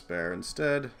fight this bear.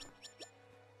 Instead,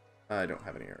 I don't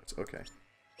have any arrows. Okay.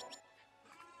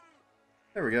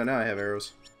 There we go, now I have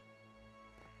arrows.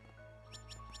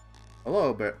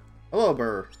 Hello, bear. Hello,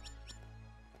 bear.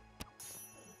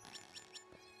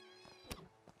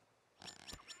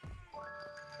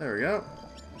 There we go.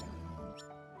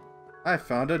 I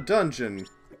found a dungeon!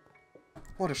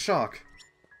 What a shock!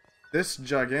 This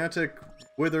gigantic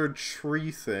withered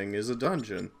tree thing is a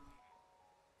dungeon.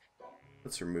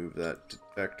 Let's remove that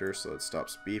detector so it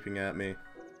stops beeping at me.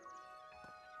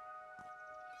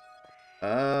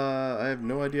 I have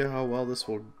no idea how well this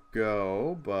will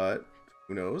go, but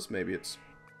who knows? Maybe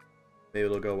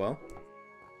it'll go well.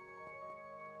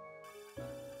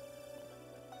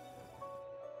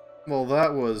 Well,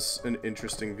 that was an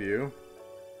interesting view.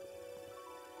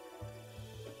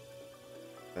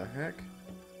 The heck?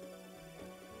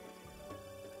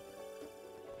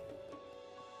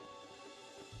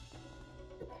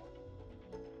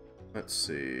 Let's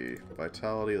see.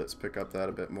 Vitality, let's pick up that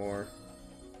a bit more.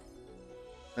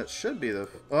 That should be the...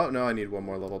 Oh, no, I need one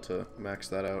more level to max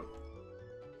that out.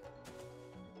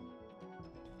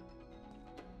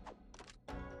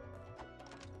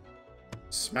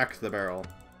 Smack the barrel.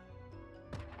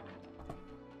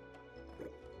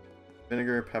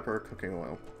 Vinegar, pepper, cooking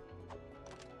oil.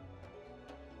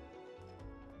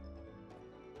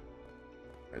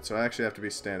 Alright, so I actually have to be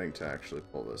standing to actually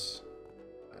pull this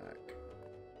back.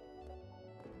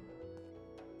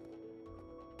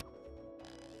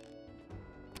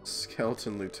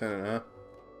 Skeleton Lieutenant, huh?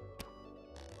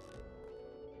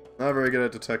 Not very good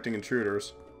at detecting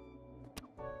intruders.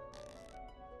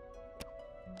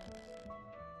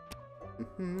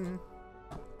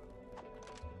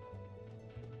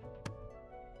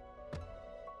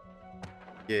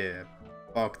 Yeah,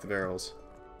 bonk the barrels.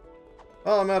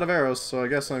 Well, I'm out of arrows, so I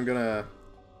guess I'm gonna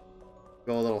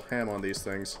go a little ham on these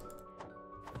things.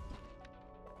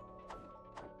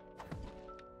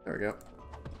 There we go.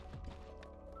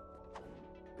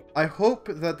 I hope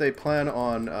that they plan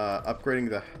on upgrading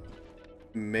the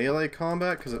melee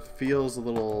combat, because it feels a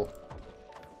little...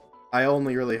 I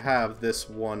only really have this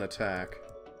one attack.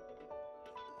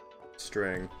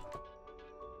 String.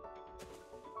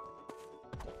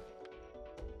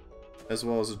 As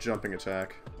well as a jumping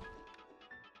attack.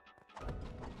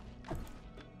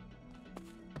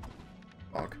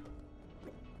 Bonk.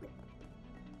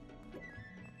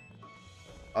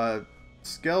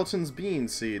 Skeleton's bean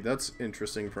seed. That's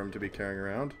interesting for him to be carrying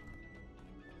around.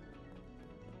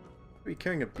 Be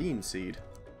carrying a bean seed.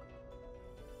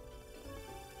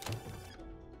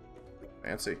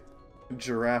 Fancy.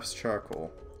 Giraffe's charcoal.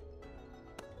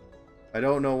 I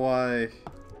don't know why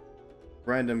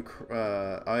random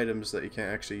items that you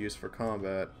can't actually use for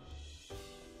combat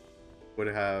would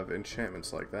have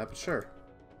enchantments like that, but sure.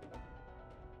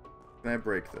 Can I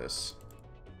break this?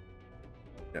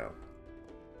 No.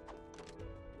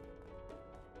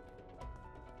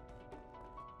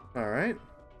 Alright.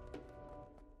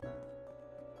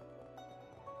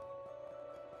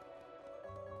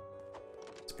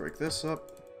 Let's break this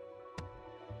up.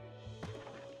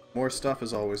 More stuff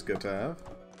is always good to have.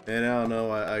 And I don't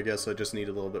know, I guess I just need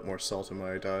a little bit more salt in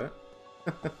my diet.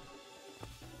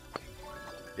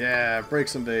 Yeah, break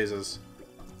some vases.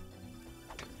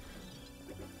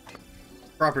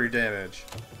 Property damage.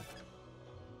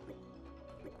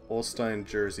 Holstein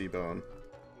Jersey bone.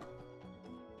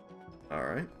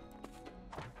 Alright.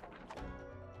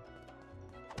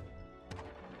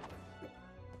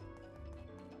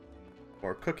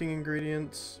 More cooking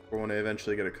ingredients for when I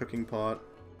eventually get a cooking pot.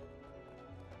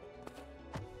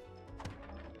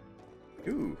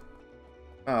 Ooh.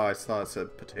 Oh, I thought it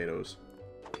said potatoes.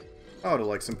 I would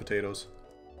like some potatoes.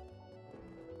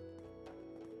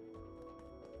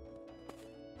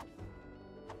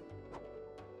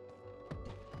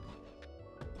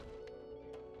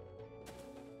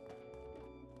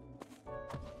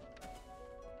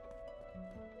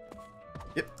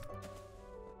 Yep.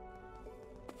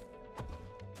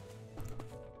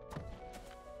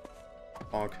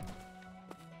 Bonk.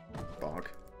 Bonk.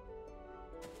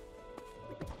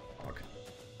 Bonk.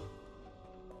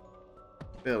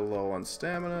 Bit low on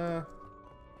stamina.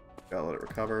 Gotta let it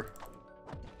recover.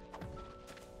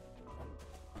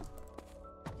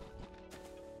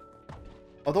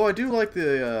 Although I do like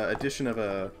the addition of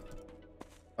a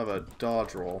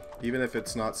dodge roll, even if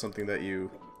it's not something that you...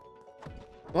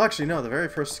 Well, actually, no, the very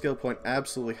first skill point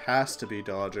absolutely has to be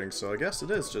dodging, so I guess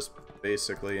it is just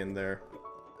basically in there.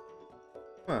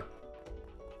 Huh.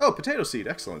 Oh, potato seed,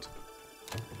 excellent.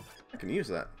 I can use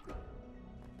that.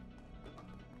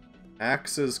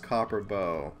 Axe's Copper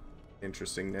Bow.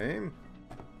 Interesting name.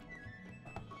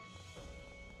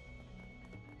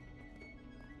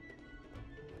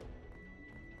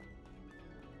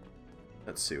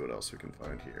 Let's see what else we can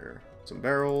find here. Some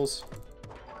barrels.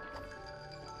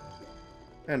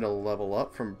 And a level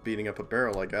up from beating up a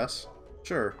barrel, I guess.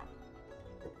 Sure.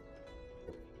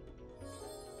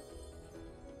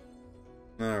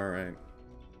 Alright.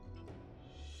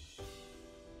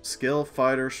 Skill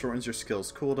Fighter shortens your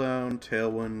skill's cooldown.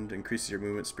 Tailwind increases your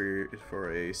movement speed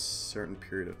for a certain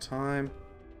period of time.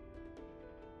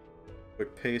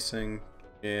 Quick pacing.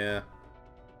 Yeah.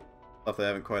 Stuff they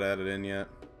haven't quite added in yet.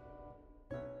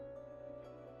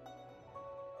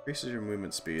 Increases your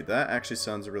movement speed. That actually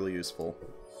sounds really useful.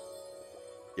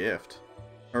 Gift.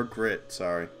 Or grit,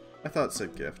 sorry. I thought it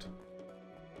said gift.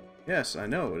 Yes, I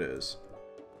know it is.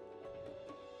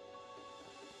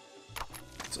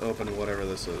 Let's open whatever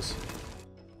this is.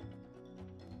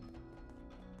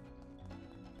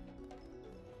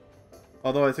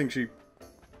 Although I think she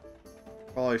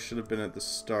probably should have been at the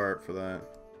start for that.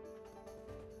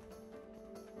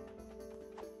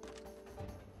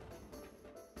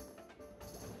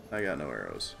 I got no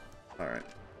arrows. Alright.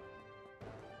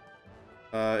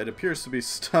 It appears to be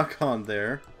stuck on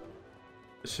there.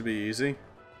 This should be easy.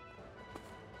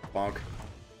 Bonk.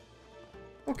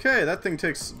 Okay, that thing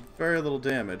takes very little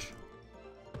damage.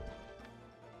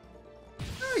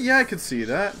 Yeah, I could see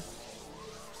that.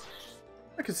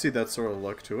 I could see that sort of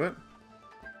look to it.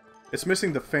 It's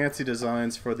missing the fancy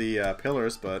designs for the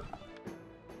pillars, but...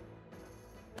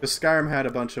 Because Skyrim had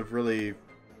a bunch of really...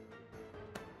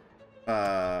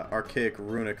 archaic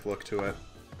runic look to it.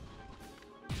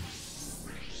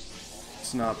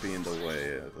 Let's not be in the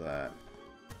way of that.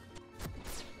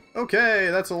 Okay,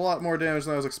 that's a lot more damage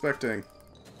than I was expecting.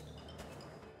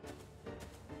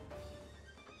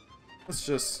 Let's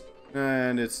just...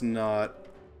 And it's not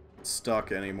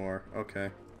stuck anymore. Okay.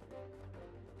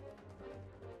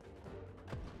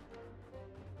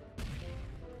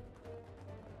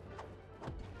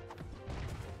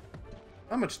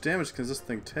 How much damage can this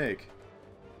thing take?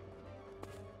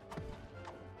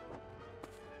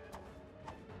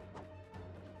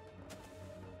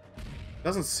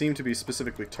 Doesn't seem to be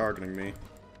specifically targeting me.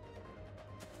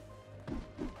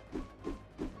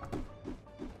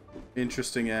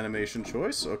 Interesting animation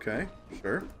choice. Okay,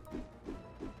 sure.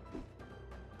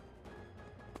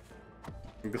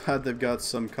 I'm glad they've got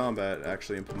some combat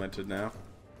actually implemented now.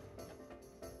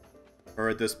 Or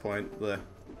at this point,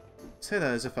 say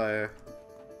that as if I...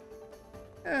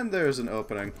 And there's an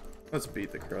opening. Let's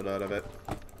beat the crud out of it.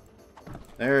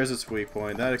 There's its weak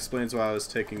point. That explains why I was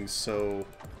taking so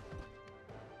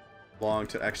long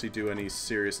to actually do any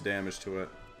serious damage to it.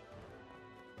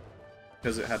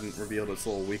 Because it hadn't revealed its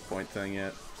little weak point thing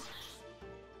yet.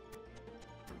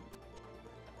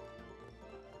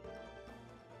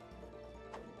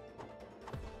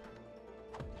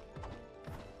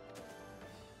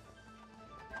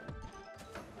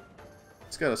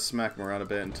 Just gotta smack them around a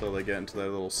bit until they get into that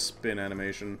little spin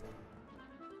animation.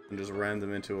 And just ram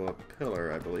them into a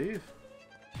pillar, I believe.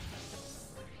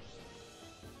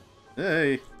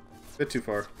 Hey! Bit too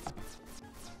far.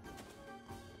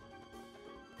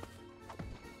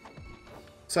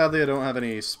 Sadly, I don't have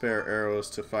any spare arrows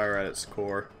to fire at its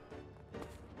core.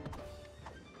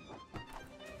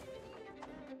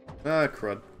 Ah,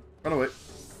 crud. Run away.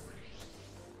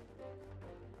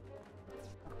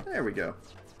 There we go.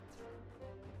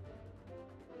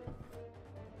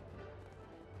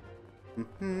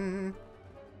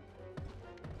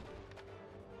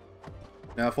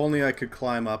 Now, if only I could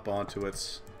climb up onto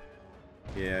its...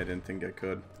 Yeah, I didn't think I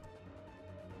could.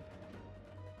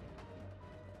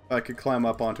 I could climb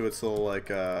up onto its little,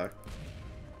 like,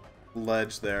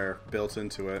 ledge there, built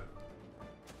into it.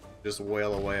 Just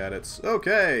wail away at its...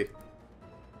 Okay!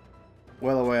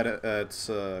 Wail away at its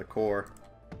core.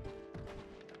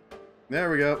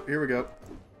 There we go, here we go.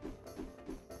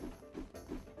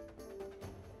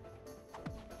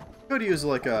 Could use,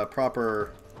 like, a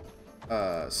proper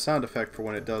sound effect for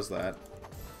when it does that.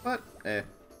 But, eh.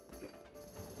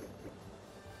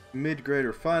 Mid-grade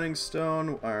refining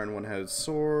stone, iron one-headed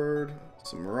sword,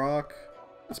 some rock.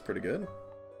 That's pretty good.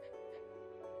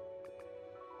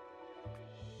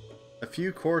 A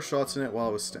few core shots in it while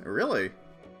it was really?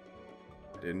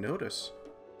 I didn't notice.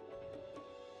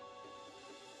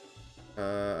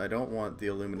 I don't want the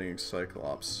illuminating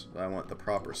Cyclops. I want the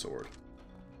proper sword.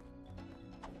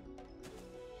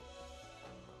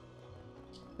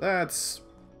 That's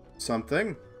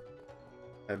something.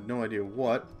 I have no idea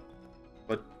what,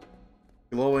 but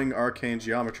glowing arcane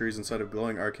geometries instead of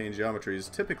glowing arcane geometries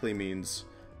typically means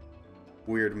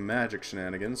weird magic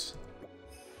shenanigans.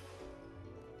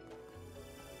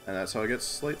 And that's how I get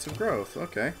slates of growth.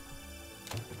 Okay.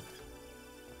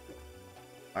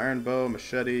 Iron bow,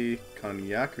 machete,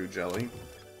 konyaku jelly.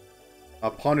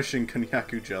 Punishing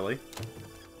konyaku jelly.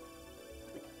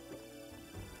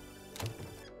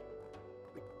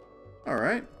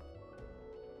 Alright.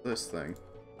 This thing.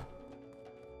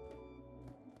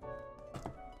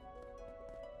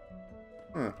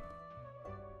 Huh.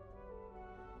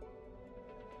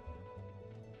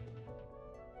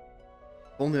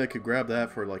 If only I could grab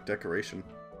that for, like, decoration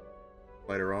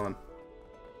later on.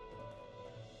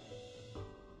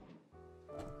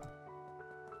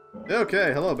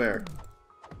 Okay, hello, bear.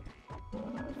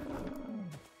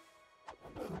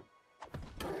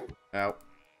 Ow.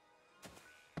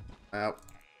 Ow.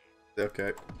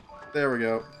 Okay. There we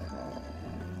go.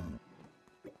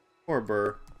 Poor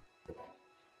burr.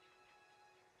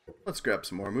 Let's grab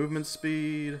some more movement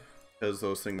speed, because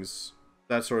those things,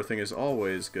 that sort of thing is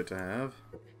always good to have.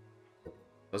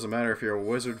 Doesn't matter if you're a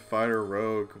wizard, fighter,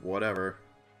 rogue, whatever.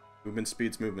 Movement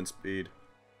speed's movement speed.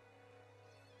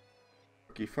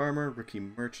 Rookie farmer, rookie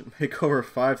merchant, make over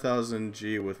 5,000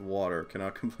 G with water.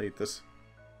 Cannot complete this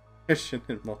mission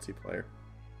in multiplayer.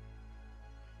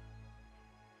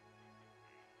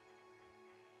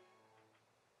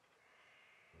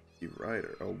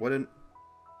 Rider. A wooden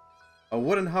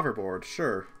hoverboard,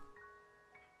 sure.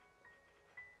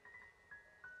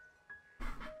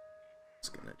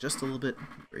 Just gonna adjust a little bit. There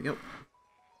we go.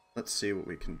 Let's see what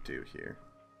we can do here.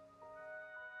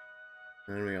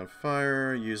 Enemy on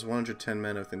fire. Use 110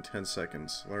 mana within 10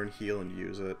 seconds. Learn heal and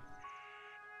use it.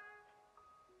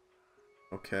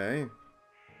 Okay.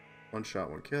 One shot,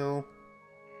 one kill.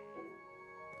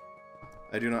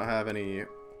 I do not have any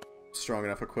strong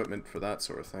enough equipment for that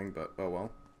sort of thing, but oh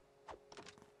well.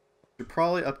 Should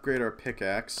probably upgrade our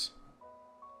pickaxe.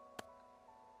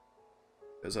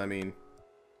 Because, I mean,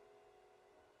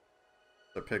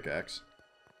 our pickaxe.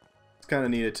 It's kind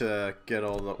of needed to get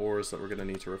all the ores that we're going to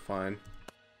need to refine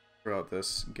throughout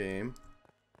this game.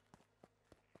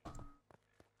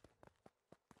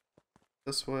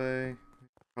 This way.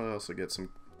 Probably also get some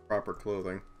proper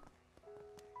clothing.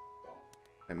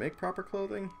 Can I make proper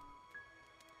clothing?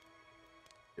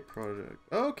 Project.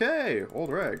 Okay! Old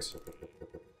rags.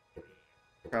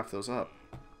 Craft those up.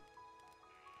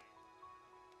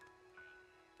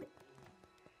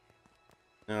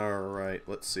 Alright,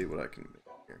 let's see what I can make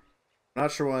here. I'm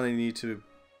not sure why I need to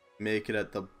make it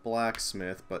at the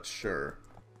blacksmith, but sure.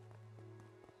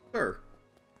 Sure.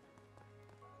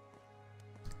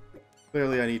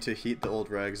 Clearly I need to heat the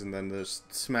old rags and then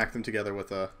just smack them together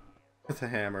with a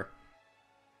hammer.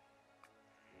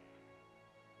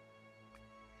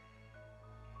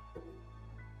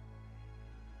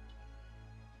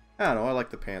 I don't know, I like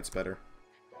the pants better.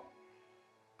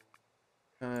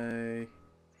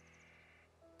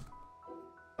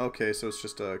 Okay, so it's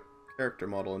just a character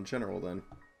model in general then.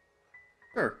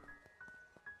 Sure.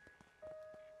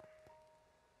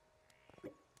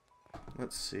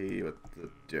 Let's see what the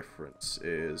difference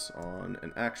is on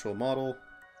an actual model.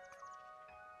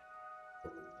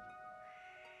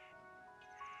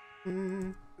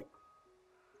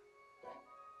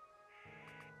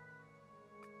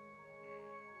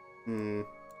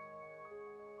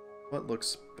 What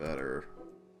looks better?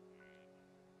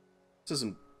 This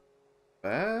isn't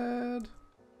bad.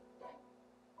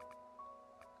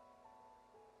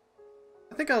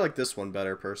 I think I like this one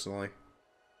better, personally.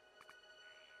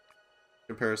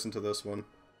 In comparison to this one.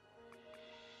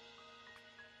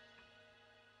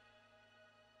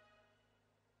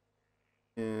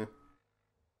 Yeah.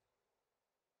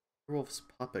 Wolf's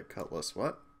puppet cutlass,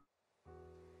 what?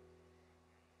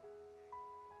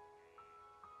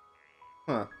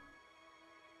 Huh.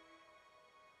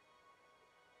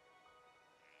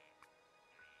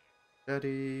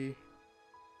 Steady.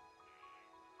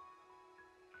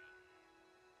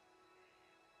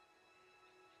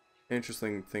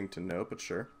 Interesting thing to note, but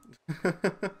sure.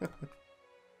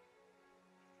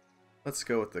 Let's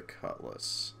go with the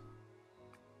cutlass.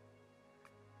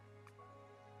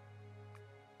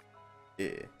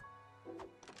 Yeah.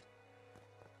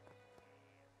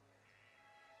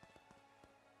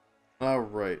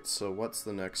 Alright, so what's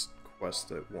the next quest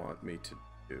they want me to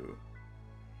do?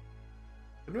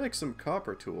 Could make some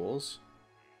copper tools.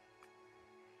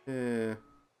 Yeah.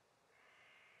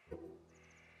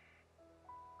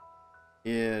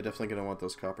 Yeah, definitely gonna want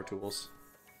those copper tools.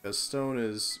 Because stone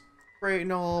is great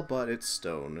and all, but it's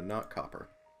stone and not copper.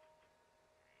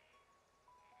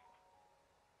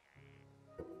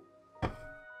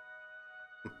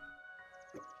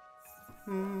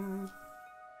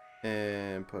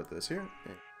 And put this here,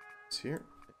 and this here.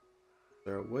 Is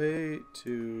there a way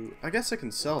to... I guess I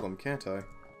can sell them, can't I?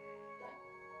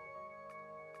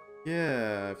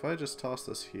 Yeah, if I just toss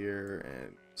this here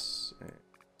and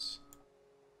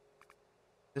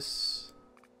this,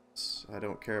 I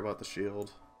don't care about the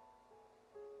shield.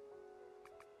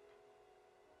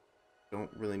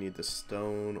 Don't really need the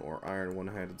stone or iron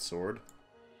one-handed sword.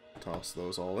 Toss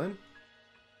those all in.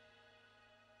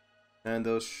 And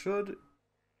those should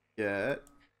get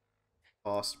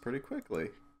tossed pretty quickly.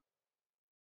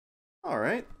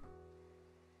 Alright.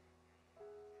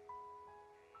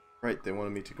 Right, they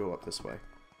wanted me to go up this way.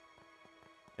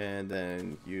 And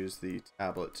then use the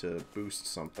tablet to boost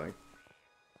something.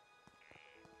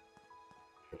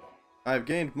 I've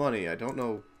gained money. I don't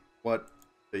know what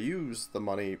to use the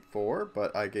money for,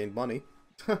 but I gained money.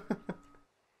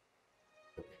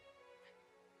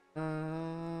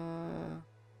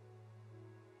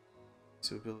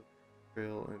 So ability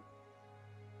trail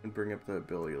and bring up the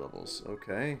ability levels.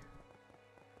 Okay.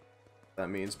 That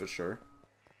means, but sure.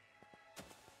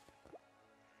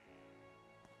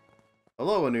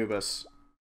 Hello, Anubis.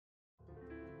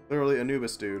 Literally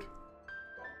Anubis, dude.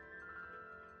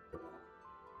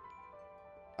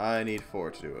 I need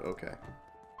 4 to do it. Okay.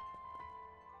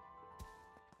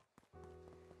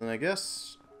 Then I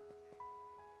guess...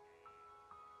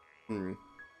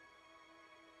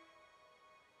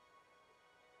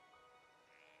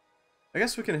 I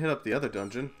guess we can hit up the other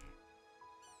dungeon.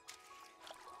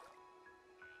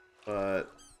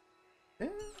 But...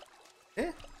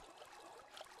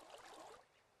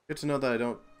 Good to know that I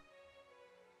don't...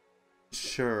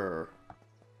 Sure.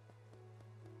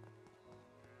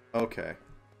 Okay.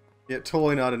 Yeah,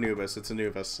 totally not Anubis. It's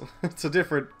Anubis. It's a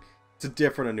different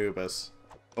Anubis.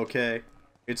 Okay?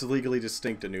 It's a legally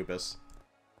distinct Anubis.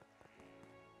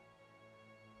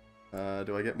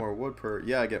 Do I get more wood per...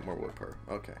 Yeah, I get more wood per.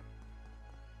 Okay.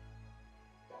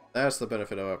 That's the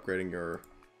benefit of upgrading your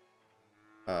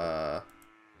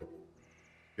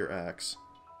axe.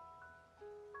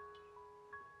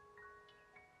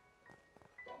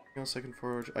 Anything else I can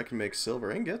forge? I can make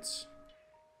silver ingots.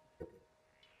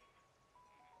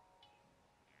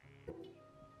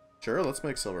 Sure, let's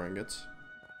make silver ingots.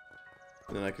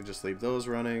 And then I can just leave those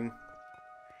running.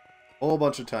 Whole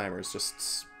bunch of timers just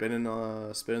spinning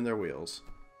their wheels.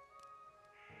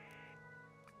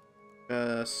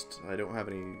 I don't have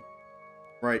any...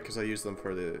 Right, because I use them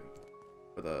for the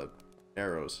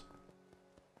arrows.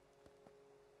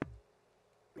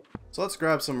 So let's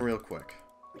grab some real quick.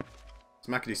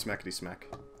 Smackety smackety smack.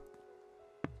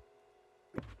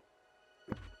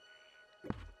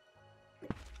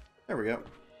 There we go.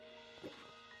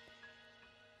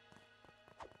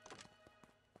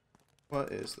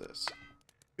 What is this?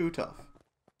 Too tough.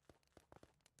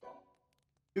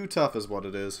 Too tough is what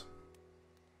it is.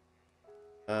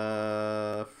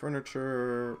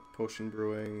 Furniture, potion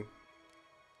brewing,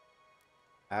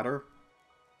 hatter.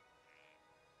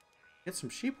 Get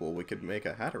some sheep wool. We could make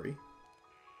a hattery.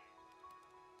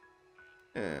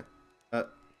 Yeah.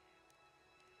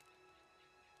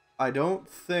 I don't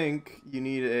think you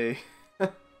need a.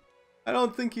 I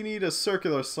don't think you need a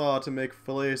circular saw to make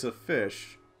fillets of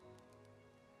fish.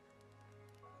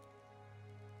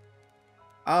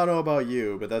 I don't know about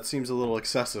you, but that seems a little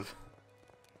excessive.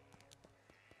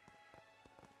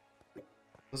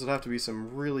 Does it have to be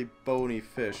some really bony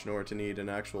fish in order to need an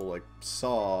actual, like,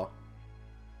 saw?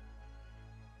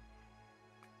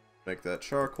 Make that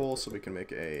charcoal so we can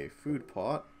make a food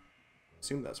pot.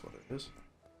 Assume that's what it is.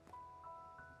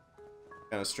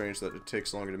 Kind of strange that it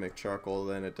takes longer to make charcoal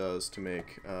than it does to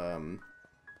make,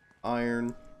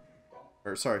 iron.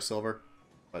 Or, sorry, silver.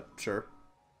 But, sure.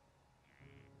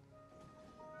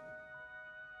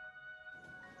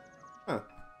 Huh.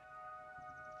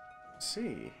 Let's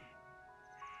see.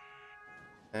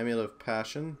 Amulet of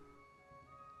Passion.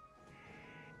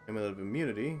 Amulet of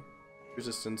Immunity.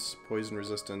 Resistance, poison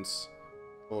resistance,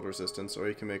 cold resistance, or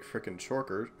you can make frickin'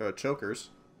 chokers.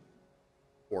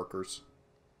 Orkers.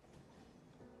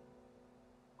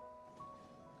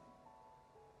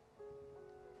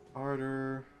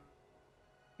 Ardor.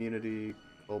 Immunity,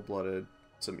 cold-blooded,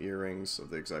 some earrings of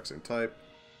the exact same type.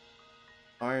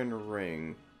 Iron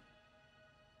Ring.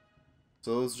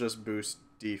 So those just boost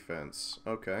defense.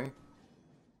 Okay.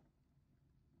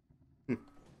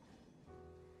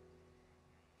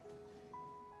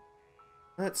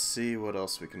 Let's see what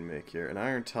else we can make here. An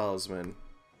Iron Talisman.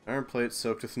 Iron plate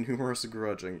soaked with numerous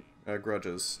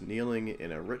grudges. Kneeling is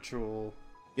a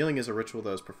ritual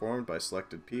that is performed by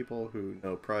selected people who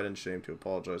know pride and shame to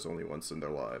apologize only once in their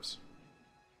lives.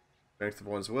 Strength of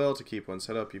one's will to keep one's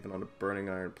head up even on a burning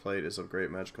iron plate is of great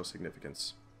magical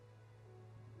significance.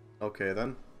 Okay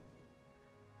then.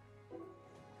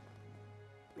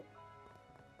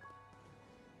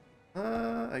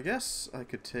 I guess I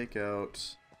could take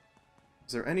out...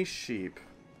 Is there any sheep?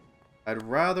 I'd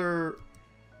rather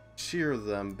shear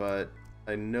them, but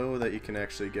I know that you can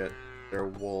actually get their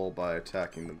wool by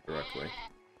attacking them directly.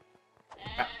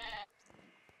 Ah.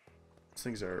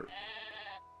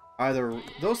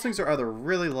 Those things are either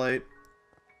really light,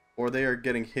 or they are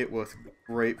getting hit with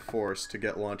great force to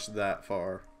get launched that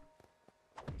far.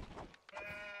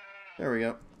 There we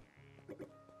go.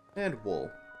 And wool.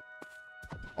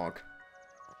 Honk.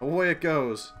 Away it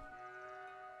goes!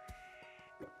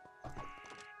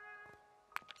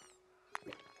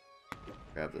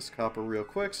 Grab this copper real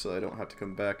quick so I don't have to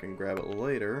come back and grab it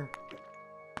later.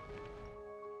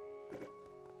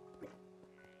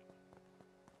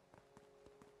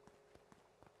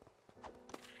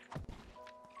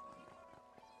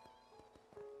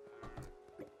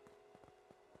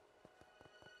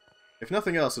 If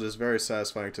nothing else, it is very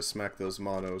satisfying to smack those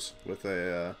monos with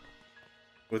a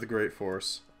great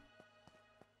force.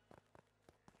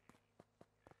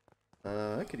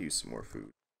 I could use some more food.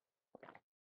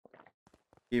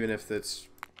 Even if it's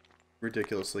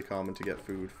ridiculously common to get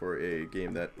food for a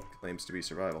game that claims to be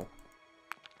survival.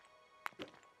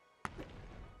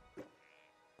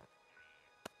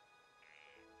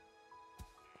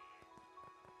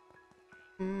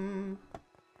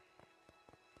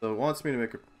 So it wants me to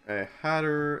make a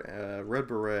hatter, a red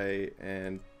beret,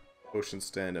 and potion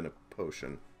stand and a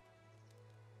potion.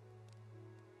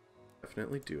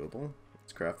 Definitely doable.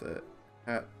 Let's craft that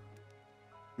hat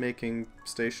making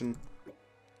station.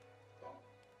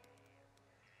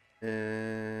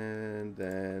 And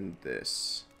then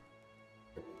this.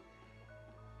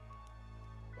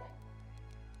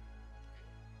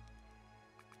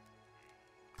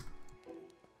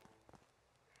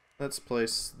 Let's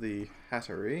place the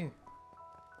hattery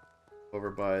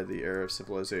over by the area of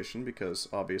civilization, because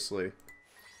obviously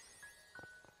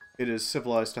it is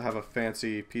civilized to have a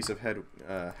fancy piece of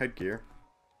headgear.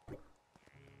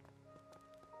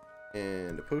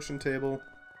 And a potion table.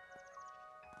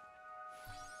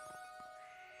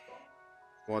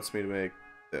 Wants me to make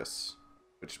this,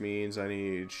 which means I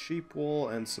need sheep wool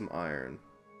and some iron.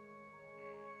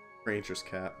 Ranger's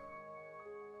cap.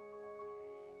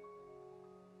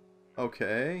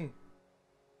 Okay.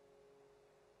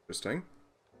 Interesting.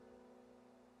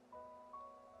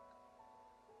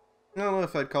 I don't know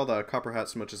if I'd call that a copper hat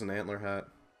so much as an antler hat.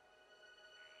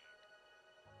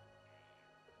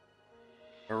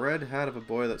 A red hat of a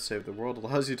boy that saved the world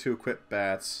allows you to equip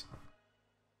bats.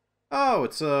 Oh,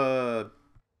 it's a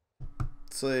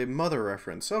mother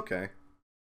reference. Okay.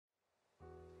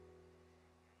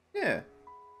 Yeah.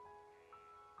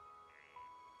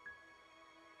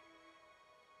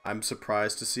 I'm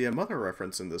surprised to see a mother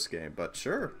reference in this game, but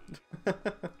sure.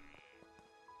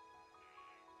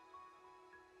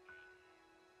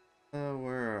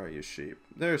 Where are you, sheep?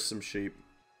 There's some sheep.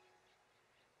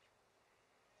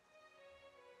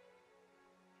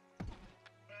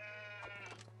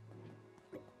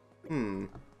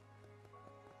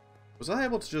 Was I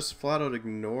able to just flat out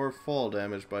ignore fall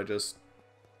damage by just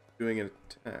doing an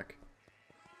attack?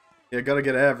 Yeah, gotta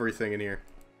get everything in here.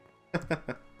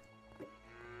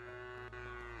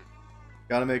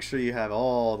 Gotta make sure you have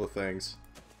all the things.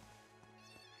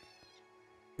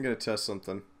 I'm gonna test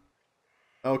something.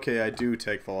 Okay, I do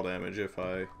take fall damage if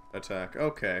I attack.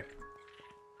 Okay.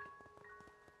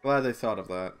 Glad they thought of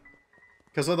that.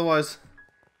 Because otherwise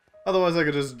I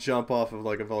could just jump off of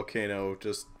like a volcano,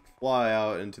 just fly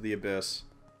out into the abyss,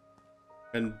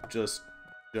 and just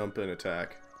jump and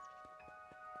attack.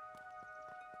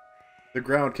 The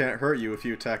ground can't hurt you if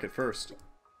you attack it first.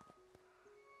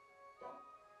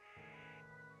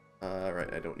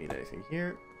 Right, I don't need anything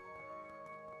here.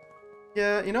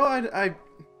 Yeah, you know, I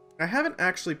haven't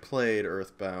actually played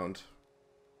Earthbound.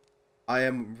 I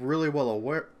am really well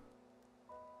aware...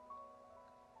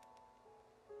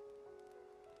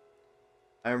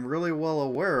 I'm really well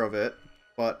aware of it,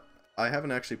 but I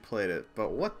haven't actually played it.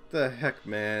 But what the heck,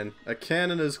 man? A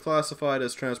cannon is classified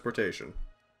as transportation.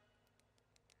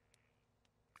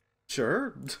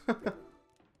 Sure.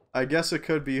 I guess it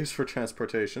could be used for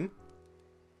transportation.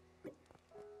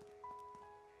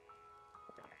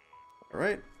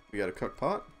 Alright, we got a cook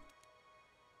pot.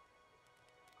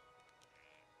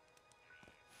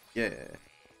 Yeah.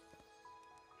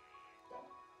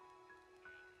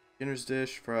 Beginner's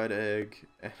dish, fried egg,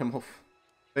 animal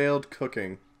failed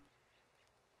cooking.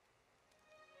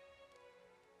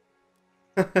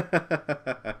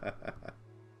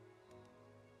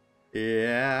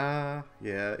 Yeah.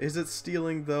 Is it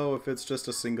stealing though if it's just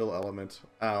a single element?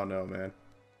 I don't know, man.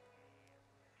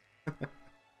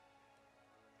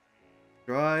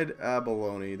 Dried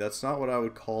abalone. That's not what I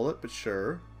would call it, but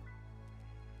sure.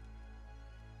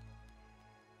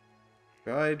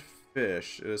 Dried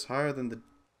fish. It is higher than the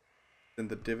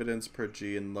dividends per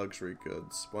G in luxury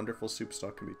goods. Wonderful soup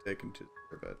stock can be taken to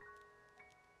serve it.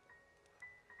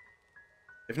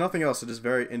 If nothing else, it is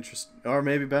very interesting. Or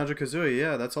maybe Banjo-Kazooie.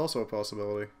 Yeah, that's also a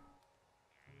possibility.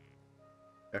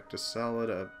 Cactus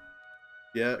salad.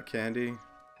 Yeah, candy.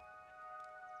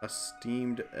 A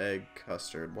steamed egg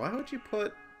custard. Why would you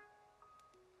put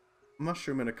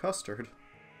mushroom in a custard?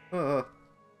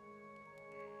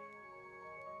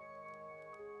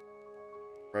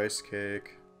 Rice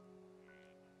cake.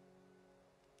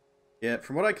 Yeah,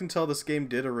 from what I can tell, this game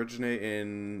did originate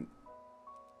in...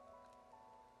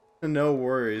 No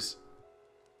worries.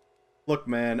 Look,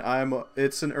 man,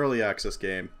 it's an early access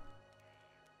game.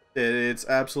 It's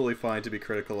absolutely fine to be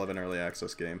critical of an early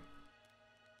access game.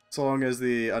 As long as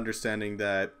the understanding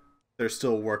that they're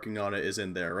still working on it is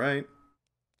in there, right?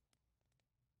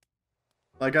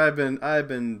 Like, I've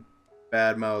been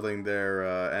bad-mouthing their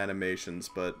animations,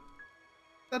 but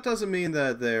that doesn't mean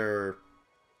that they're,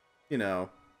 you know,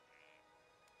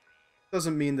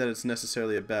 doesn't mean that it's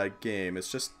necessarily a bad game. It's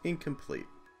just incomplete.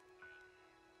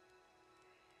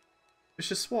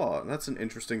 Vichyssoise. That's an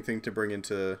interesting thing to bring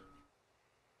into...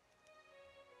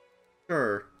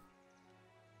 Sure.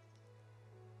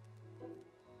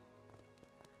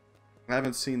 I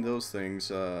haven't seen those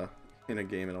things in a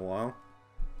game in a while.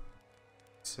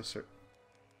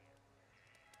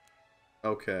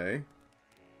 Okay.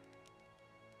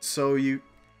 So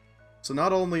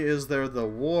not only is there the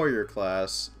warrior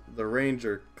class, the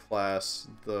ranger class,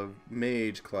 the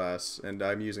mage class, and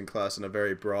I'm using class in a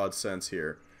very broad sense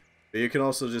here, but you can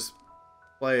also just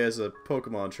play as a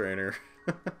Pokemon trainer.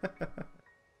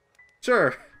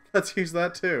 Sure, let's use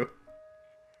that too.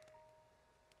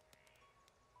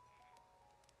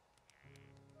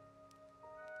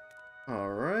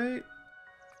 Alright.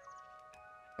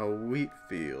 A wheat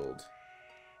field.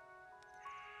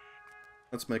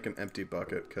 Let's make an empty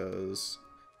bucket, because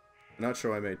I'm not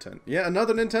sure I made 10. Yeah,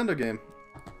 another Nintendo game.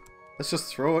 Let's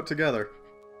just throw it together.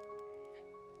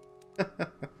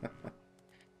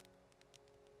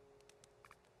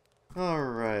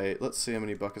 Alright, let's see how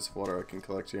many buckets of water I can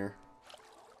collect here.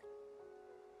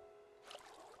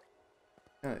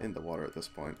 Kinda in the water at this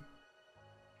point.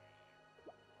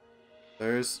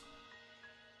 There's...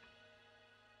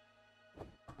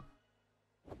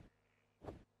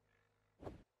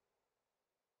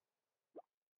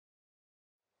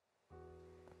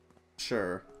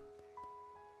 Sure.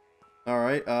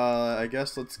 Alright, I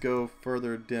guess let's go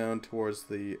further down towards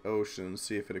the ocean,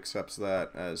 see if it accepts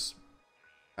that as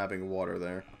having water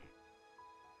there.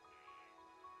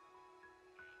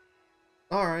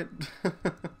 Alright.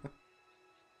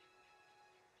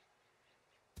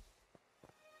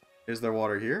 Is there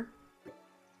water here?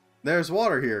 There's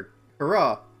water here!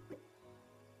 Hurrah!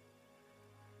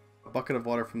 A bucket of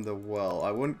water from the well.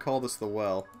 I wouldn't call this the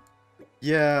well.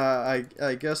 Yeah,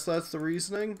 I guess that's the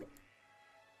reasoning.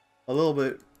 A little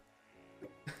bit.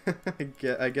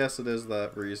 I guess it is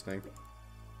that reasoning.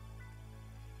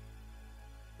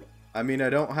 I mean,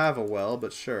 I don't have a well,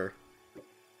 but sure.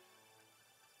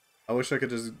 I wish I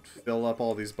could just fill up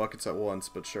all these buckets at once,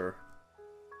 but sure.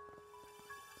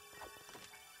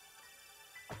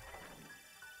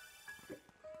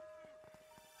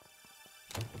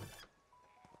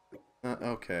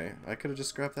 Okay, I could have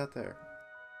just grabbed that there.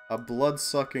 A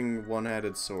blood-sucking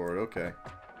one-handed sword, okay.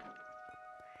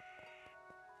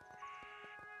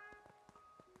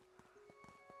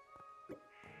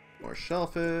 More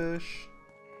shellfish.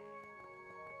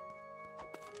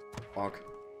 Bonk.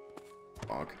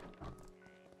 Bonk.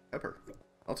 Pepper.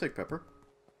 I'll take pepper.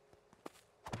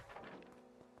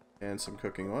 And some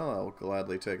cooking oil, I'll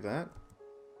gladly take that.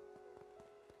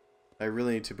 I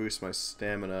really need to boost my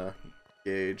stamina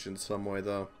gauge in some way,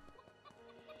 though.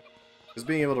 Because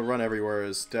being able to run everywhere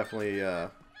is definitely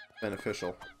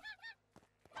beneficial.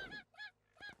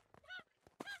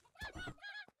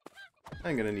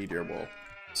 I'm gonna need your wool.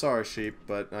 Sorry, sheep,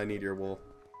 but I need your wool.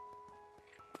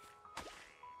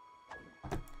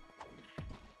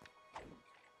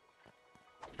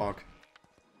 Bonk.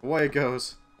 Away it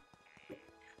goes.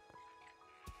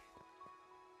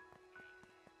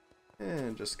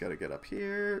 And just gotta get up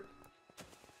here.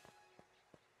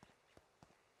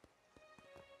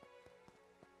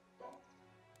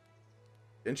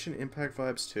 Genshin Impact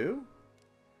vibes too?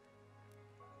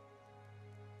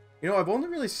 You know, I've only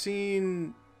really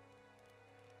seen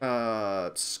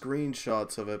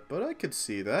screenshots of it, but I could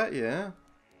see that, yeah.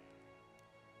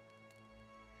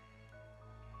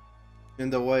 In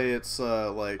the way its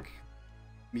like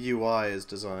UI is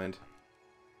designed.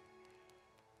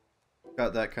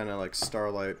 Got that kind of like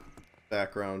starlight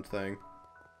background thing.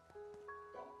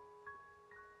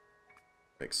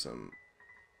 Make some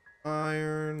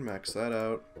iron, max that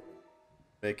out.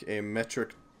 Make a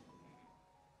metric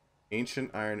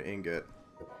ancient iron ingot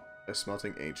by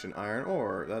smelting ancient iron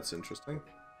ore. That's interesting.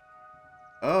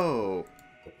 Oh.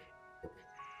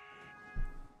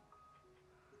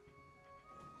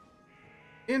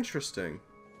 Interesting.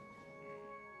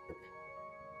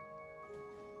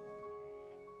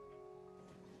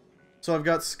 So I've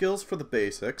got skills for the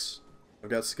basics. I've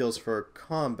got skills for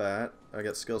combat. I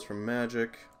got skills for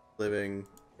magic, living,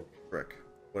 brick.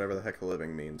 Whatever the heck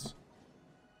living means.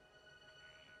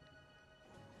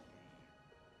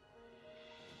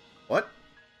 What?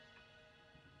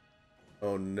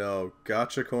 Oh no,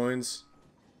 gotcha coins.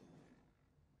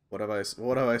 What have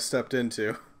I stepped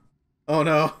into? Oh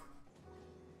no.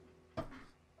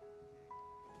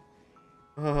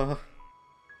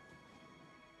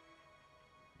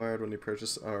 Acquired when you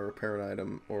purchase or repair an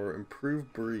item or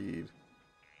improve breed.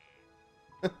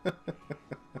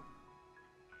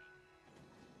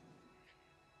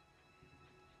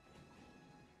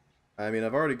 I mean,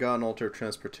 I've already gotten altered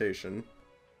transportation.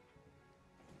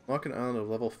 Walk an island of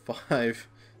level 5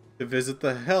 to visit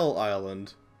the Hell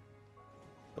Island.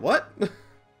 What?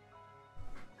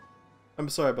 I'm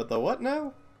sorry, but the what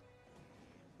now?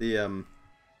 The,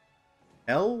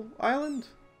 Hell Island?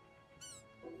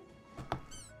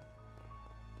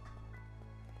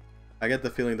 I get the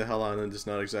feeling the Hell Island is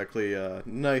not exactly a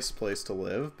nice place to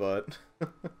live, but...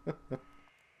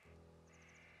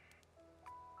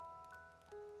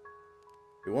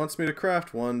 He wants me to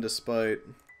craft one despite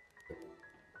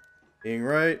being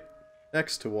right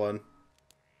next to one.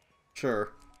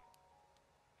 Sure.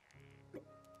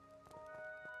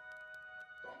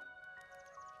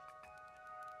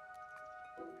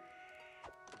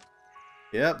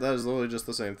 Yep, that is literally just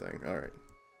the same thing. Alright.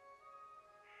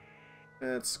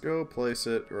 Let's go place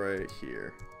it right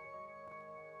here.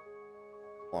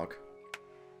 Plonk.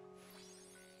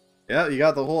 Yeah, you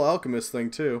got the whole alchemist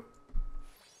thing too.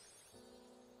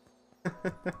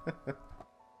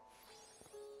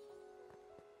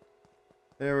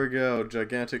 There we go,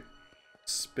 gigantic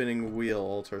spinning wheel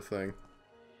altar thing.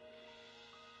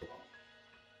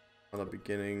 On the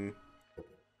beginning,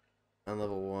 on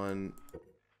level 1.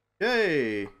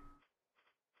 Yay!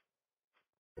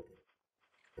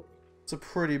 It's a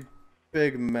pretty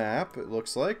big map, it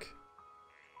looks like.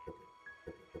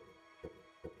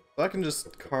 So I can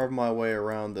just carve my way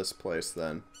around this place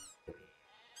then.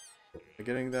 Am I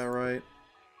getting that right?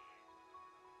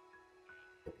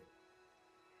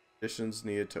 Conditions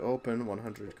needed to open,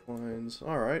 100 coins.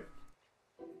 Alright.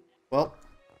 Well,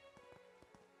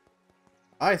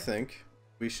 I think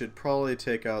we should probably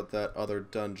take out that other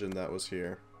dungeon that was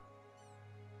here.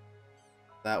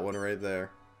 That one right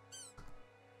there.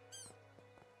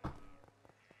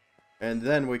 And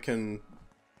then we can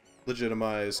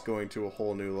legitimize going to a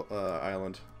whole new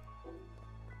island.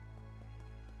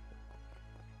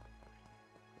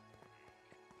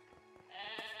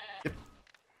 Yep.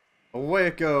 Away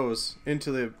it goes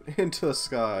into the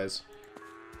skies.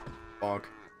 Bonk.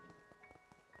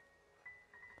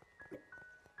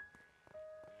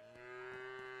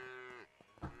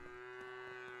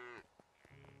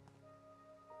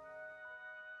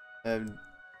 And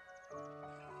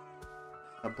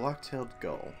a black-tailed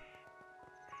gull.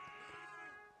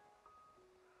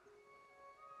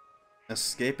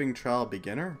 Escaping trial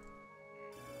beginner?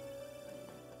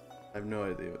 I have no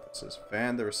idea what this is.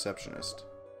 Van the receptionist.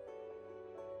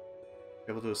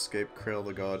 Able to escape Krail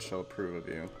the god shall approve of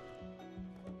you.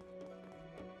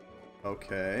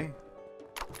 Okay.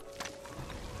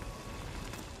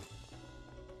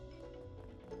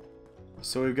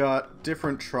 So we've got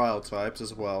different trial types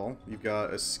as well. You've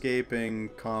got escaping,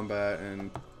 combat,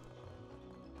 and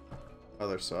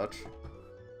other such.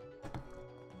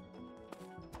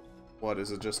 What,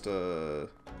 is it just a...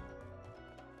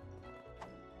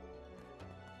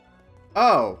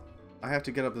 Oh! I have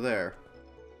to get up there.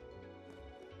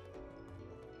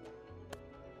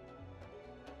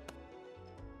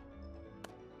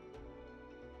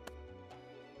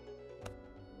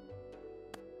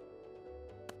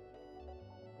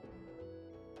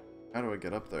 How do I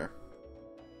get up there?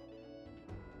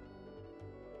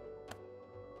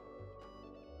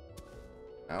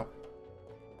 Ow.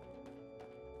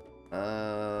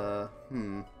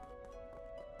 I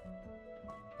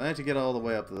had to get all the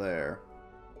way up there.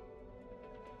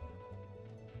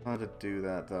 How to do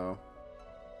that, though?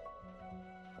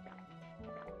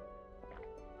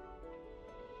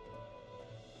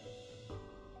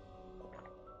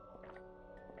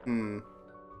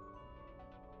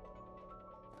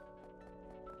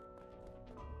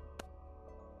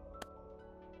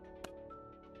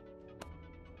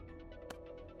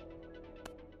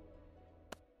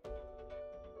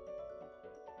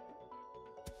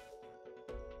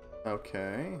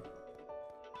 Okay.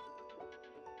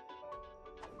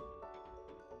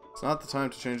 It's not the time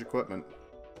to change equipment.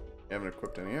 You haven't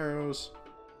equipped any arrows.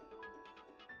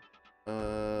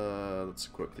 Let's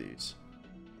equip these.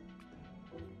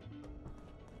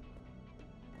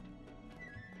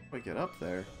 How do I get up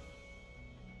there?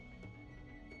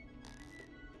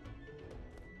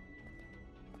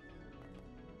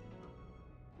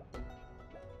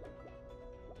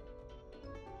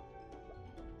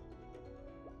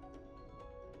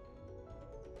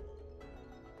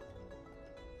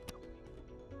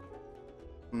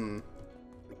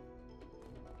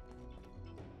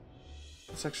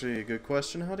 That's actually a good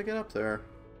question, how to get up there.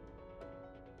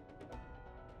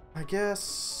 I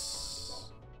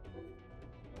guess...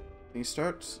 You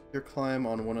start your climb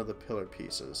on one of the pillar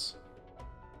pieces.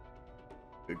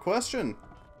 Good question!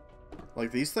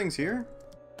 Like these things here?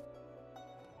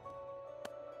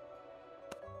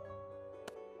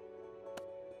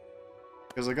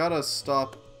 Because I gotta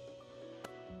stop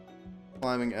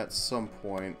climbing at some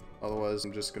point, otherwise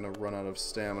I'm just gonna run out of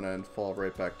stamina and fall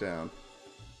right back down.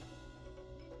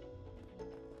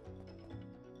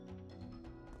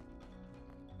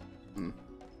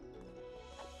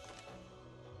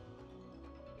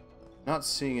 Not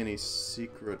seeing any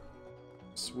secret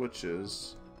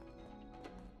switches.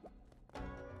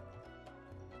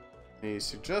 Any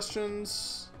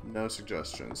suggestions? No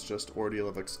suggestions, just ordeal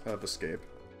of escape.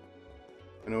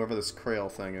 And whoever this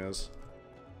Krail thing is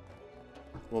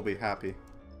will be happy.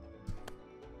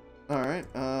 Alright,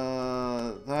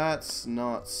 that's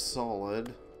not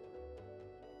solid.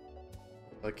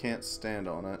 I can't stand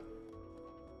on it.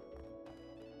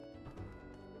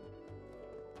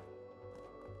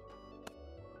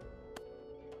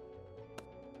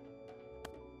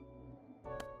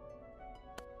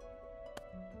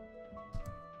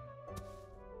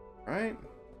 Right?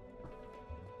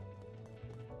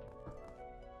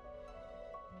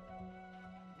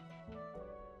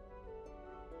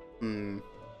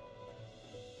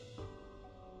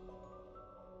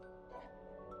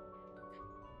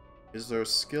 Is there a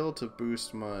skill to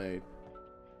boost my...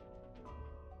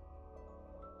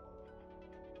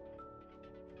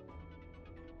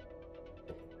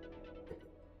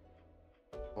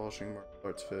 Polishing martial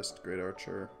arts fist, great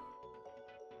archer.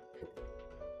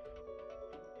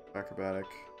 Acrobatic.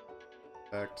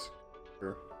 Act.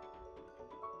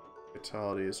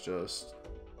 Vitality is just...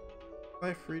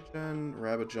 Life regen,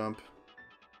 rabbit jump.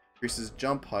 Increases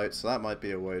jump height, so that might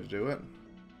be a way to do it.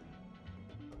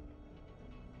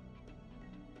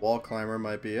 Wall climber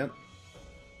might be it.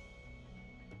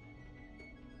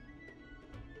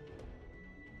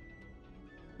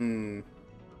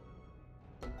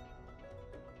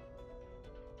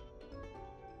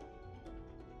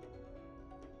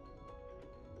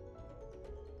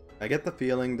 I get the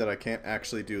feeling that I can't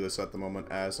actually do this at the moment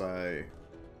as I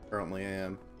currently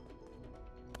am.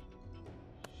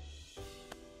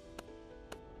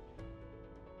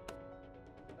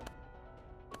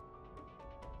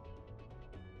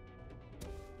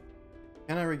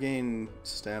 Can I regain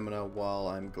stamina while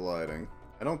I'm gliding?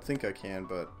 I don't think I can,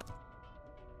 but...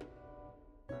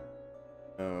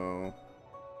 No.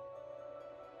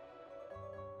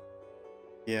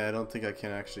 Yeah, I don't think I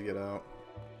can actually get out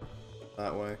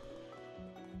that way.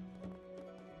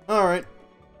 Alright.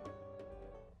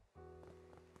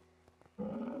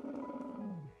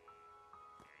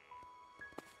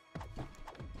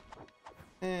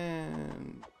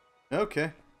 And...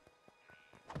 okay.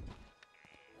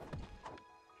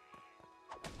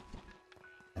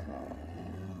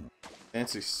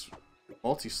 Fancy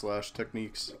multi-slash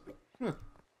techniques. Huh.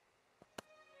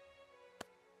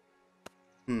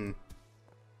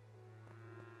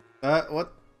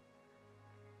 What?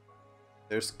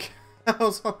 There's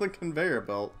cows on the conveyor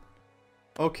belt.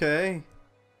 Okay.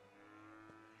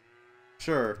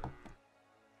 Sure.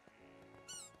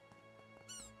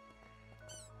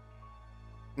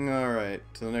 Alright,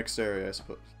 to the next area, I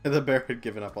suppose. The bear had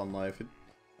given up on life. It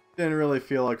didn't really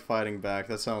feel like fighting back.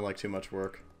 That sounded like too much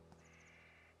work.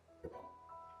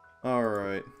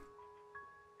 Alright.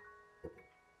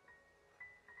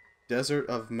 Desert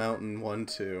of Mountain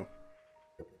 1-2.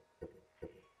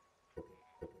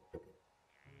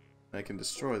 I can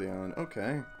destroy the island.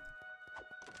 Okay.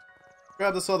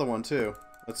 Grab this other one too.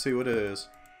 Let's see what it is.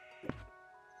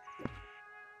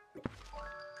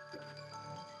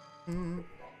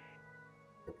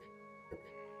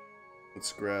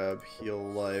 Let's grab Heal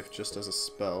Life just as a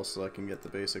spell so I can get the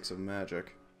basics of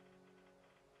magic.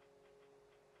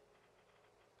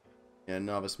 Yeah,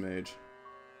 Novice Mage.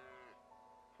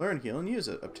 Learn Heal and use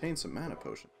it. Obtain some mana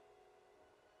potion.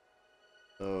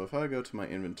 So if I go to my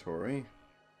inventory...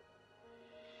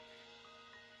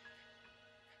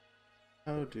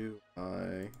 How do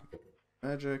I...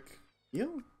 Magic...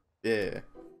 Heal? Yeah.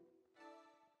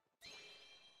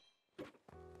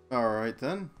 Alright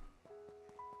then.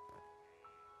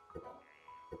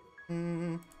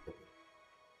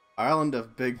 Island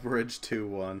of Big Bridge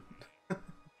 2-1.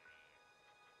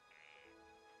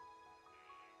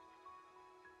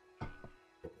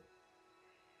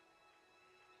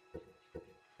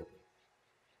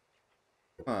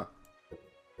 Huh.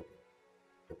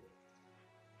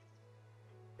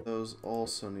 Those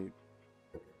also need...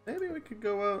 Maybe we could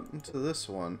go out into this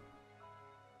one.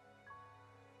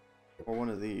 Or one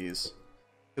of these.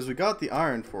 Because we got the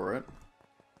iron for it.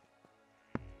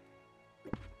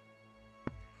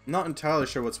 Not entirely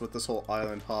sure what's with this whole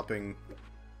island hopping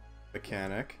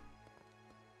mechanic.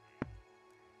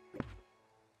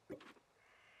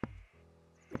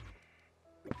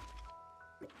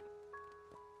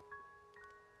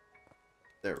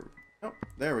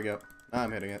 There we go. Now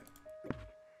I'm hitting it.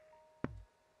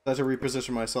 I had to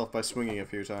reposition myself by swinging a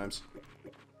few times.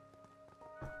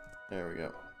 There we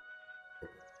go.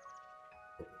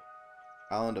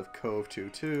 Island of Cove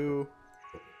 2-2.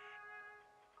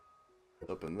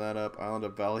 Open that up. Island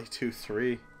of Valley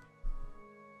 2-3.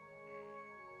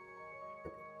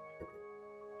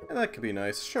 Yeah, that could be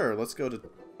nice. Sure, let's go to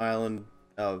Island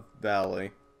of Valley.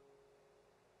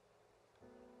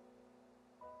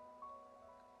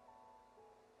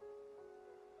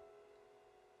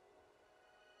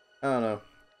 I don't know.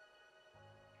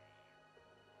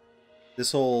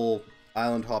 This whole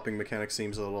island hopping mechanic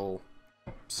seems a little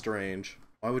strange.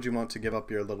 Why would you want to give up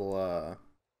your little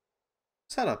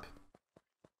setup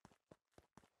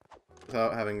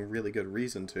without having really good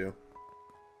reason to?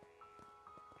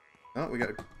 Oh, we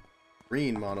got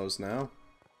green monos now.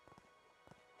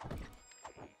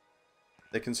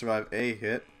 They can survive a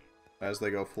hit as they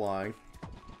go flying.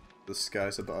 The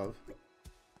skies above.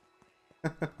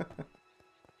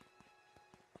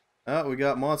 Oh, we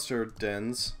got monster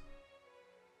dens.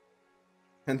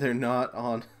 And they're not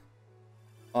on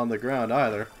the ground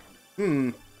either.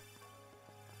 I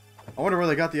wonder where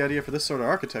they got the idea for this sort of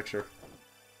architecture.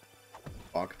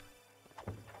 Bonk.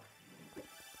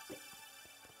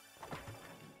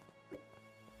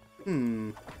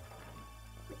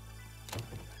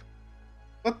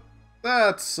 But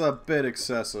that's a bit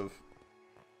excessive.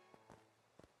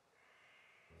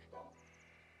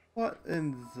 What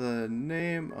in the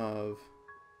name of...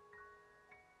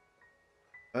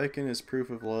 Viking is proof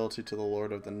of loyalty to the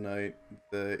Lord of the Night.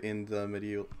 In the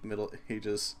Middle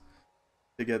Ages,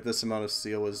 to get this amount of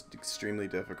steel was extremely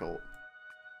difficult.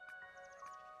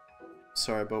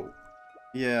 Sorry, but...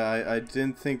 Yeah, I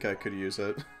didn't think I could use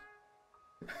it.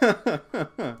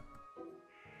 That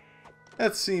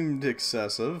seemed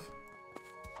excessive.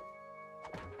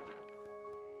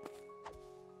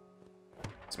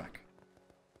 Smack.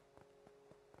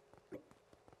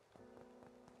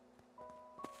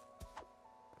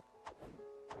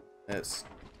 Yes.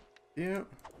 Yeah.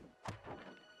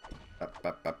 Up.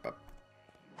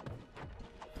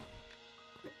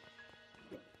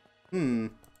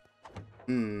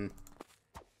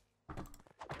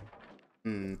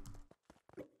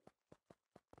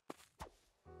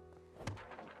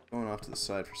 Going off to the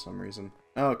side for some reason.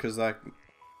 Oh, because that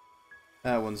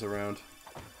one's around.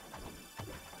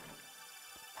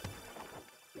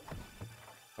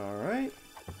 Alright.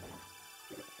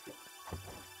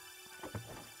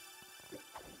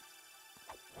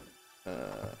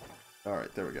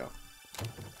 Alright, there we go.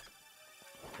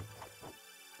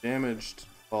 Damaged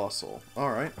fossil.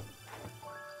 Alright.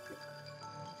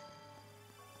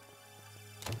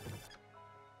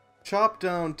 Chop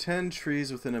down 10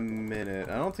 trees within a minute.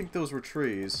 I don't think those were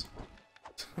trees.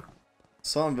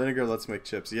 Salt and vinegar, let's make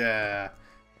chips. Yeah!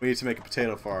 We need to make a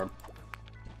potato farm.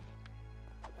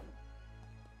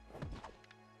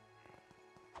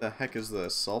 The heck is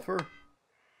this? Sulfur?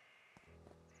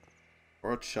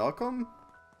 Or a chalcum?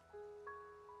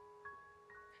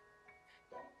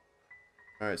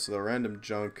 Alright, so the random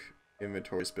junk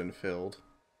inventory's been filled.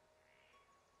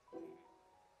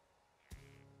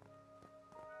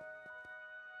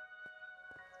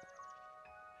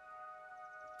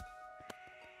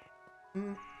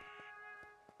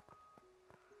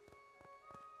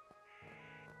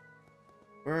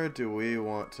 Where do we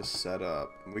want to set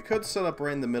up? We could set up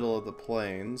right in the middle of the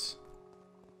plains.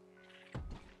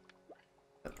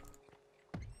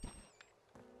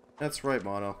 That's right,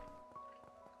 Mono.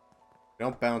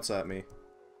 Don't bounce at me.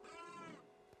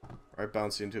 Or I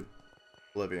bounce you into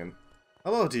oblivion.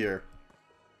 Hello, dear.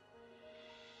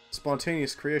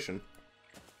 Spontaneous creation.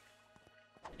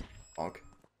 Bonk.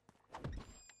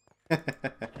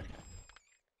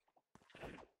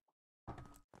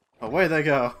 Away they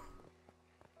go.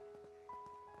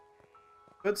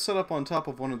 Could set up on top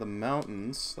of one of the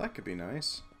mountains. That could be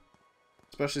nice.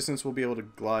 Especially since we'll be able to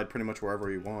glide pretty much wherever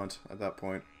we want at that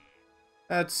point.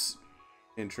 That's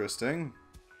interesting.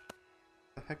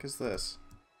 What the heck is this?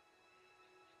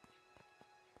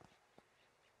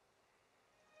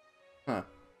 Huh.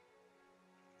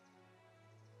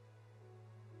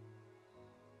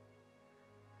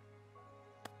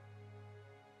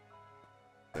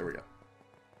 There we go.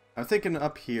 I'm thinking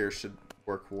up here should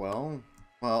work well.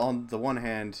 Well, on the one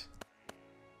hand,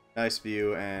 nice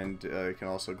view, and you can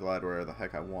also glide where the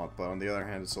heck I want, but on the other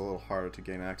hand, it's a little harder to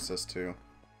gain access to.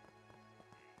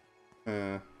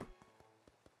 Oh,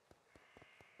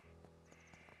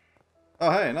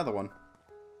 hey, another one.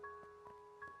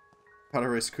 Gotta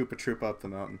race Koopa Troopa up the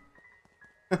mountain.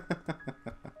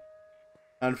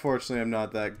 Unfortunately, I'm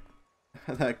not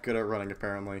that good at running,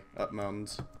 apparently, up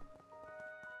mountains.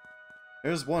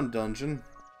 There's one dungeon.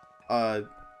 A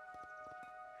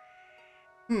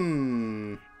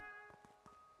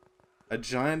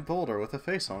giant boulder with a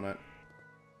face on it.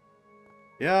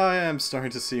 Yeah, I am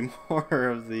starting to see more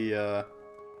of the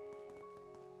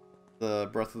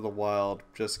Breath of the Wild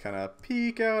just kind of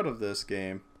peek out of this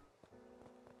game.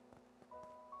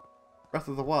 Breath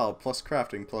of the Wild plus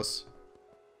crafting plus...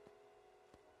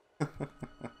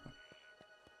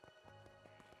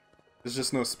 There's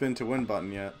just no spin to win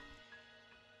button yet.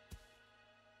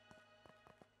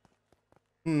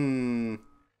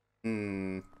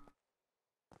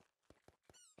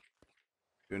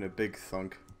 Doing a big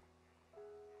thunk.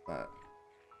 That.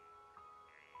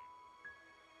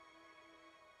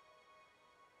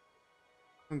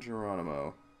 And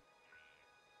Geronimo.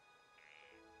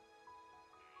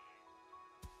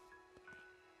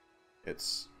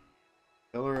 It's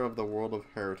Pillar of the World of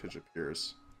Heritage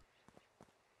appears.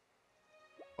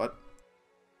 What?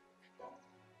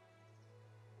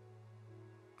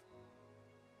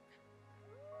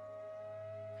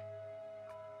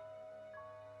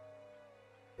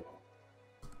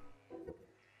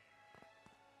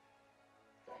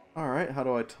 Alright, how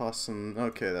do I toss some...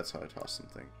 Okay, that's how I toss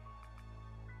something.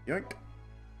 Yoink.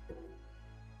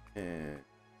 And...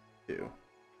 2.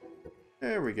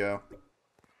 There we go.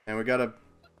 And we got a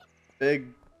big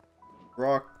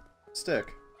rock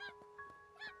stick.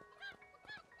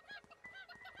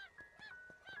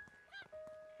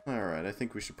 Alright, I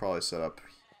think we should probably set up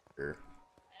here.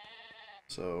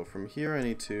 So from here I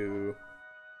need to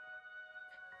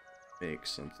make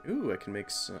something. Ooh, I can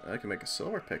make a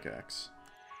silver pickaxe.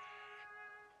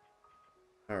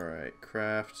 Alright,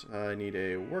 craft. I need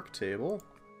a work table.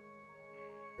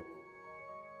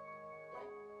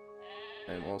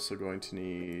 I'm also going to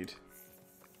need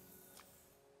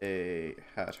a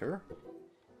hatter.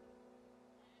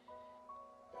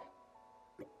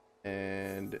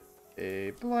 And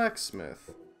a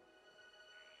blacksmith.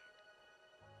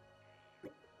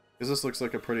 Because this looks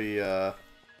like a pretty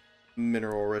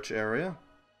mineral-rich area.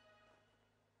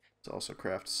 Let's also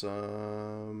craft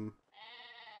some...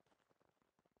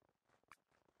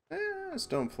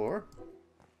 stone floor.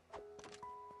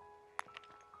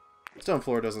 Stone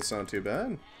floor doesn't sound too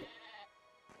bad.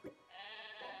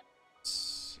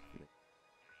 Let's make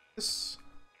this.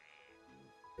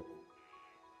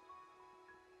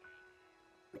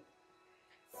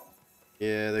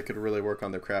 Yeah, they could really work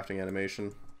on their crafting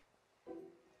animation.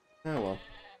 Oh well.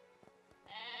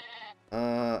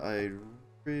 I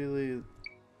really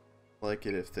like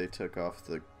it if they took off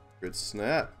the grid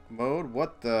snap mode.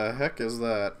 What the heck is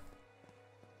that?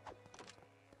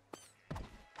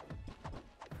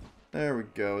 There we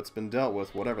go, it's been dealt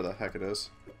with, whatever the heck it is.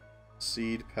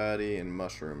 Seed, patty, and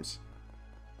mushrooms.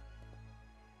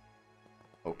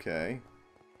 Okay.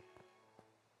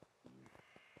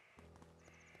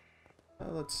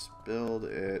 Let's build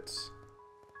it.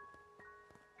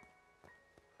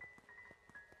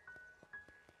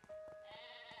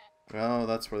 Oh,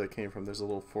 that's where they came from. There's a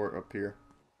little fort up here.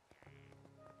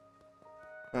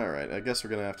 Alright, I guess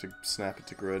we're gonna have to snap it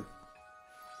to grid.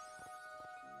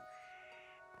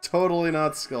 Totally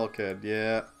not Skull Kid,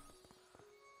 yeah.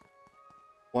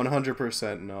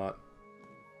 100% not.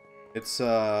 It's,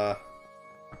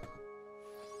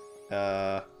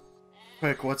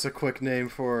 Quick, what's a quick name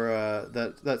for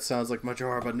that sounds like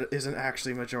Majora but isn't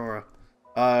actually Majora?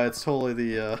 It's totally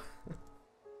the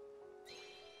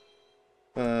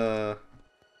the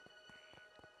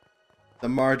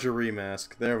Marjorie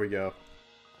mask. There we go.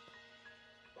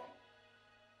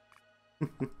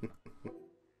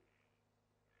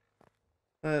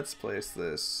 Let's place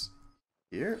this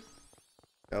here.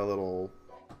 Got a little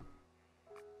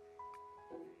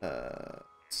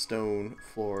stone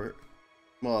floor,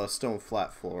 well, a stone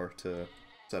flat floor to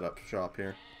set up shop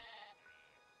here.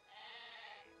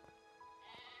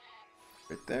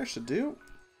 Right there should do.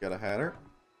 Got a hatter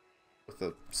with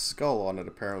a skull on it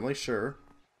apparently, sure.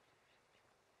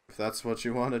 If that's what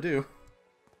you want to do.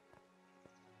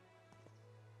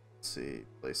 Let's see,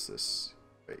 place this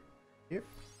right here.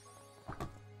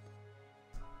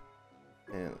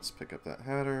 And let's pick up that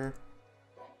hatter.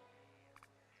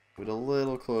 Put it a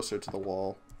little closer to the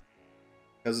wall.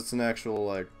 Because it's an actual,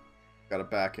 like, got a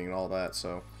backing and all that,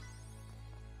 so.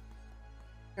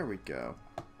 There we go.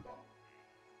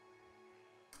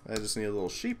 I just need a little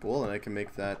sheep wool and I can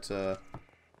make that,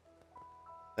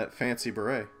 that fancy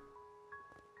beret.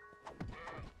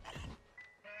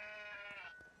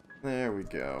 There we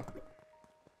go.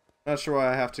 Not sure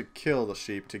why I have to kill the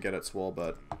sheep to get its wool,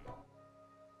 but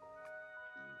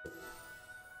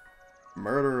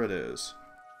murder it is.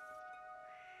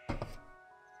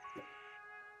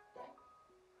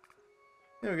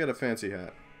 Yeah, we got a fancy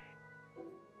hat.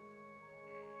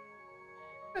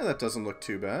 Yeah, that doesn't look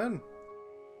too bad.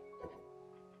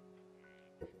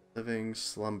 Living,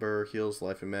 slumber, heals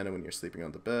life and mana when you're sleeping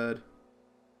on the bed.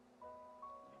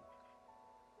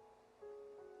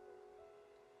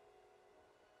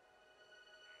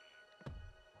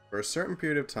 For a certain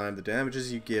period of time, the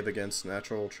damages you give against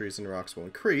natural trees and rocks will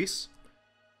increase,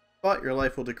 but your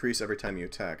life will decrease every time you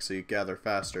attack, so you gather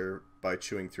faster by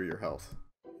chewing through your health.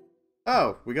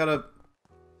 Oh, we got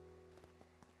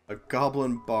a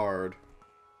goblin bard.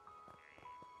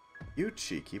 You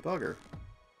cheeky bugger.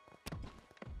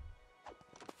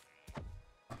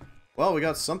 Well, we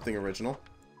got something original.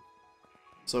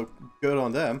 So, good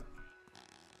on them.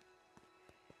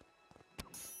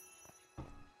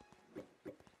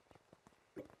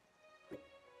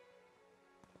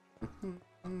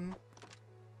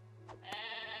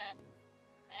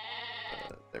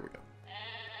 There we go.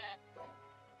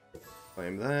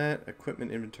 Claim that.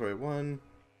 Equipment inventory 1.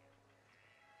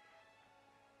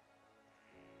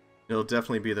 It'll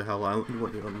definitely be the Hell Island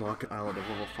when you unlock an island of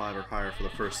level 5 or higher for the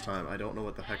first time. I don't know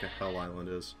what the heck a Hell Island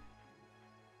is.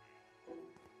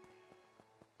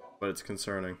 But it's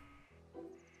concerning.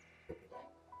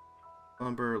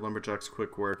 Lumberjack's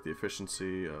quick work, the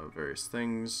efficiency of various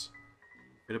things.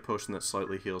 Get a potion that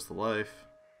slightly heals the life.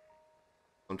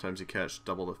 Sometimes you catch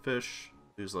double the fish.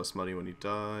 Lose less money when you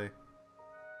die.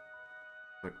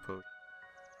 Quick potion.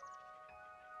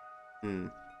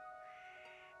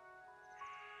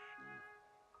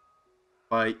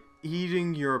 By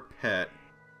eating your pet.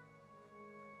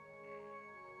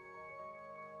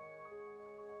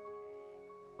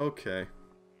 Okay.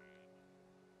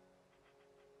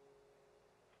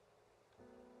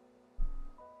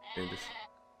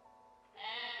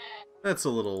 That's a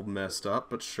little messed up,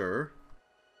 but sure.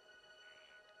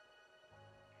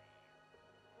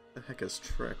 What the heck is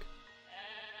trick?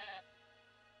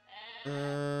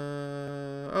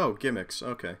 Oh, gimmicks.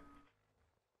 Okay.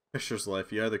 Fisher's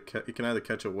life. You can either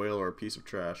catch a whale or a piece of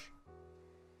trash.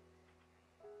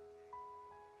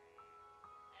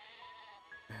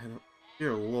 And,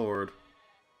 dear lord.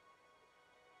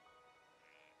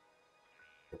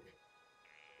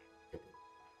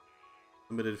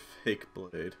 Limited fake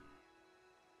blade.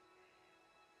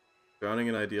 Drowning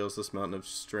in ideals, this mountain of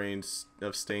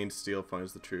stained steel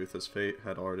finds the truth. As fate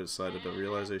had already decided, the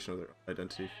realization of their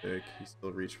identity fake, he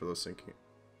still reached for the sinking.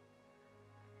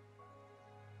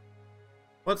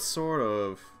 What sort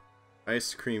of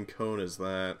ice cream cone is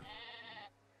that?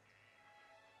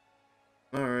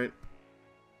 Alright.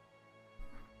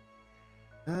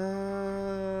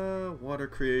 Water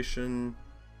creation.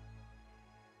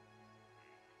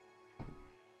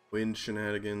 Wind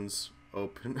shenanigans.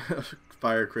 Open.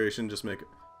 Fire creation, just make it.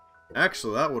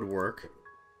 Actually, that would work.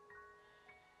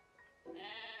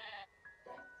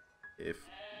 If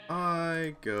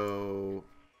I go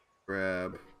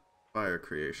grab fire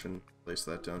creation, place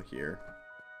that down here.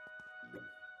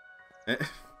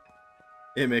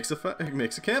 It makes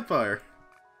a campfire.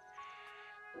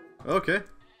 Okay.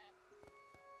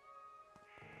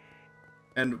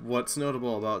 And what's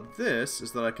notable about this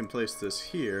is that I can place this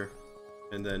here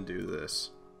and then do this.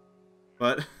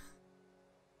 But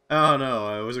I don't know,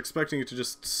 I was expecting it to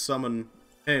just summon.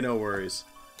 Hey, no worries.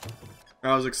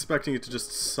 I was expecting it to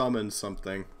just summon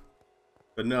something.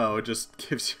 But no, it just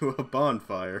gives you a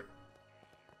bonfire.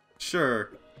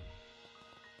 Sure.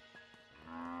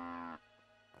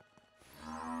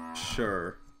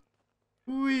 Sure.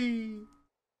 Whee!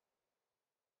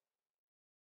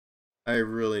 I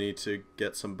really need to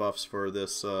get some buffs for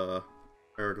this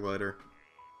paraglider.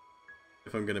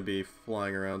 If I'm gonna be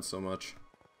flying around so much.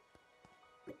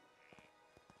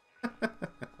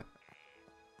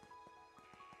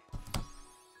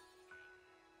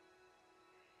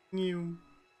 New.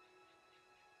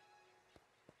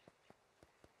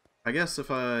 I guess if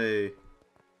I...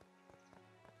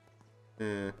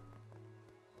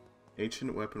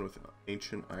 Ancient weapon with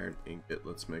ancient iron ingot.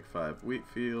 Let's make 5 wheat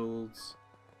fields.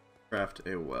 Craft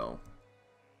a well.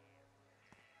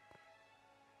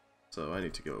 So I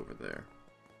need to go over there.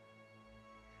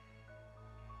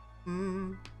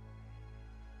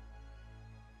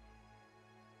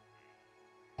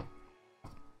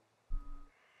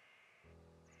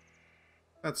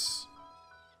 That's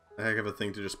a heck of a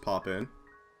thing to just pop in.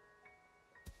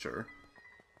 Sure.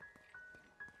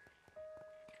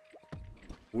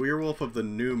 Werewolf of the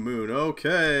New Moon.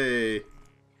 Okay.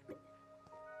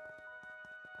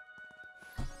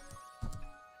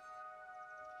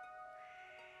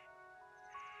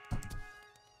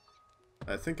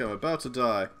 I think I'm about to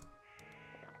die.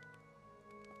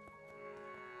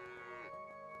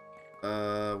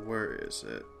 Where is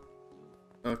it?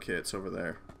 Okay, it's over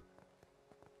there.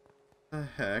 The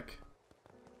heck?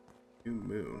 New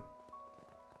Moon.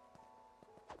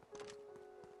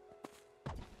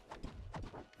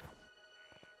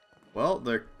 Well,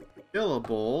 they're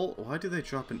killable. Why do they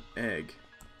drop an egg?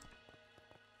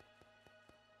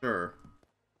 Sure.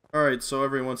 Alright, so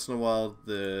every once in a while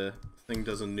the thing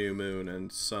does a new moon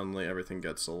and suddenly everything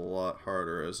gets a lot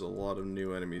harder as a lot of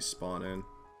new enemies spawn in.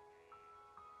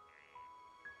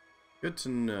 Good to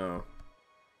know.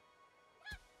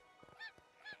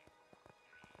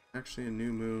 Actually a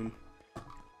new moon.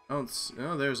 Oh,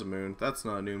 there's a moon. That's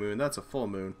not a new moon, that's a full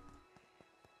moon.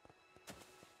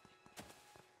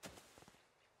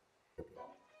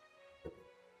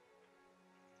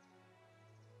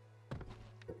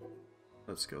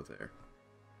 Let's go there.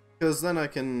 Because then I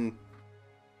can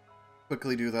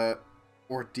quickly do that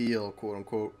ordeal, quote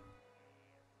unquote.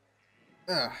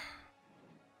 Ah.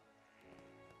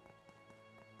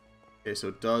 Okay, so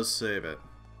it does save it.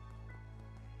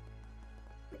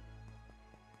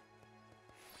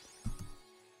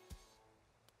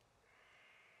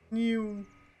 New.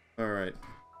 Alright.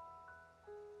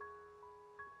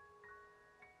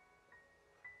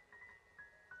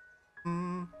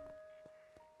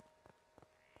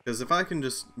 Because if I can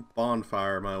just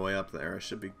bonfire my way up there, I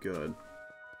should be good.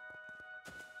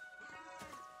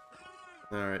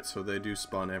 Alright, so they do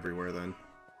spawn everywhere then.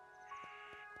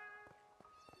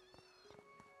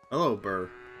 Hello, Burr.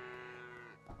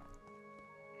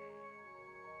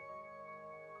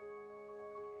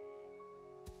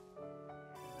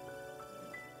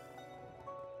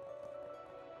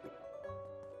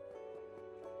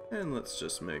 And let's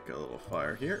just make a little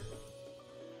fire here.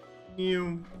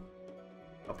 New.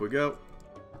 Up we go.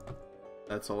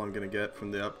 That's all I'm gonna get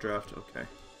from the updraft. Okay.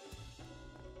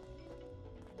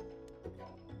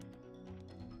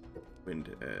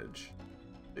 Wind edge.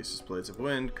 Faces blades of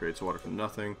wind. Creates water from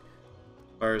nothing.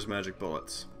 Fires magic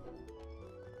bullets.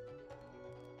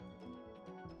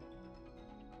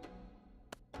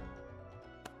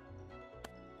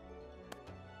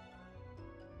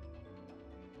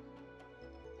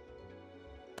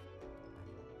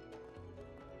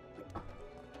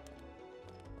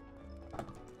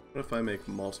 What if I make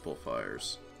multiple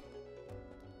fires?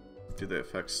 Do they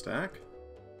affect stack?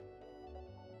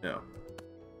 No.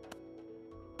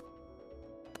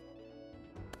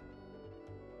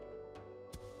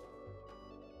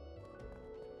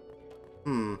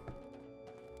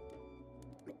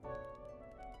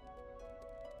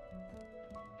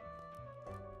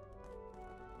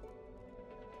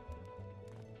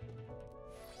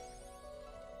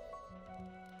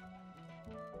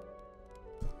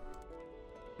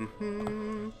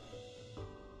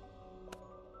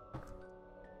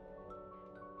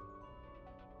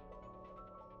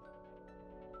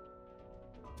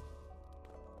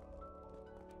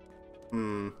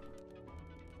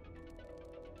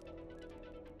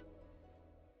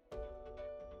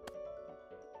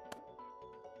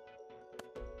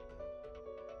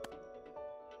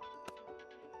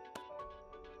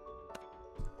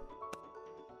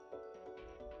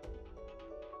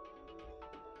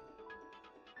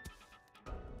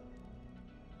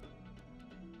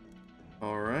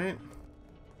 Alright.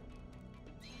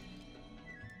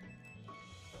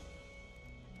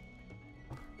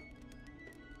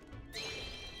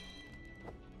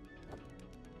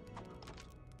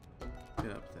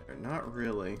 get up there? Not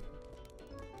really.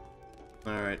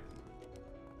 Alright.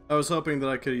 I was hoping that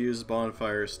I could use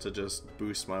bonfires to just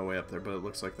boost my way up there, but it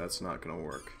looks like that's not gonna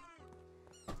work.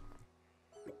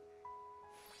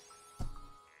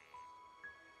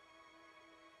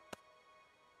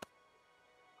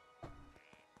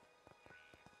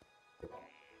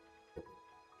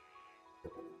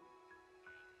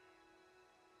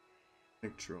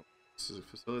 Drone. This is a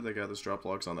facility that gathers drop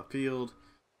logs on the field.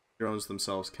 Drones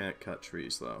themselves can't cut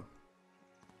trees, though.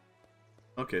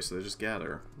 Okay, so they just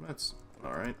gather. That's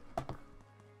alright.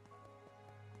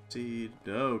 Seed.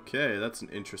 Okay, that's an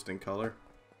interesting color.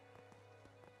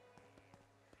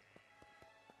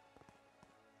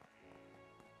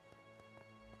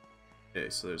 Okay,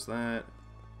 so there's that.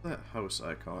 That house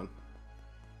icon.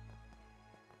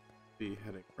 Be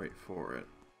heading right for it.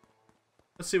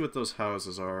 Let's see what those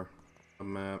houses are. A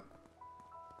map.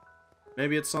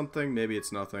 Maybe it's something, maybe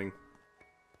it's nothing.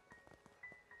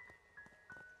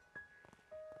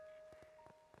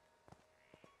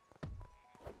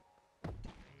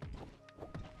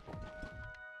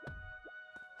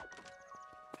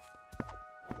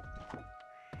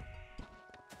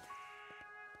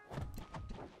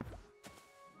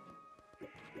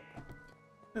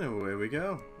 And away we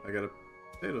go. I got a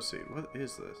potato seed. What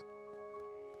is this?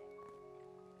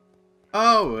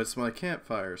 Oh, it's my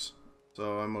campfires.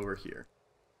 So I'm over here.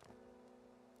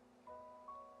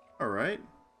 Alright.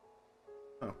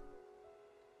 Oh.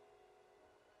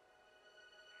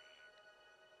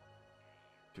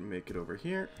 Can make it over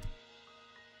here.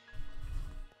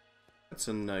 That's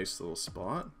a nice little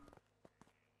spot.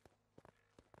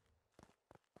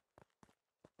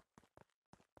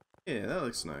 Yeah, that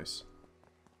looks nice.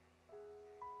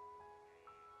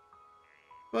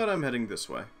 But I'm heading this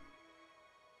way.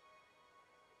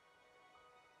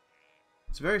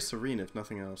 It's very serene, if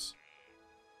nothing else.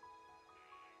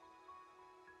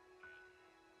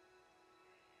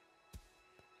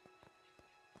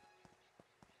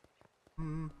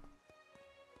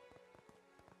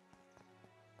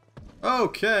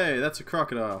 Okay, that's a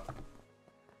crocodile.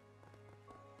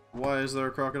 Why is there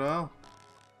a crocodile?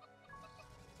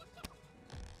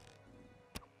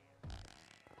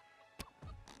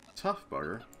 Tough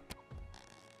bugger.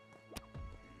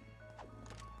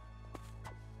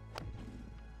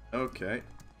 Okay.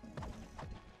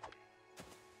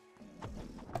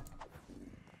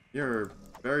 You're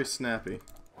very snappy.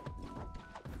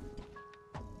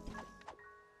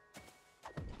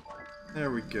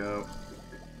 There we go.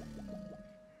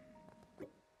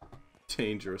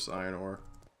 Dangerous iron ore.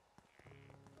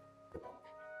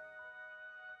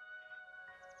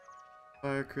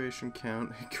 Fire creation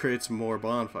count. It creates more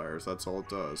bonfires, that's all it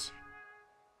does.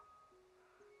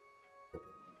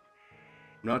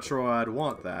 I'm not sure why I'd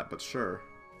want that, but sure.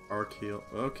 Arc heal.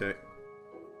 Okay.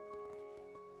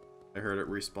 I heard it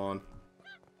respawn.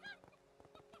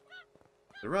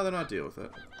 I'd rather not deal with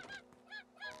it.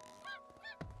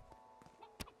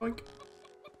 Boink.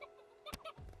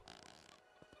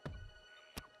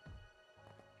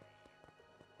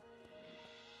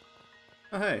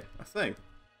 Oh hey, a thing.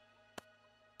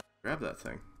 Grab that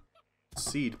thing.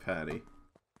 Seed patty.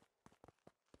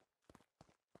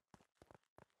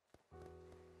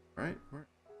 Right?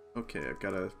 Okay, I've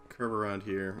got to curve around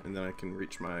here, and then I can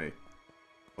reach my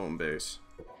home base.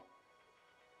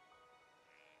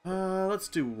 Let's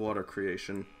do water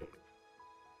creation.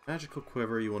 Magical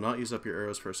quiver, you will not use up your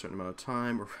arrows for a certain amount of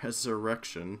time.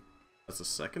 Resurrection. That's a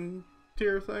second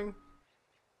tier thing.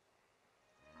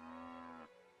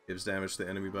 Gives damage to the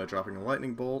enemy by dropping a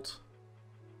lightning bolt.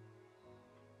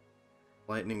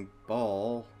 Lightning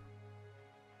ball.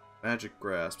 Magic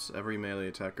grasps. Every melee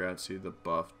attack grants you the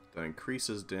buff that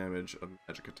increases damage of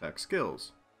magic attack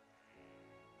skills.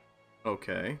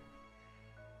 Okay.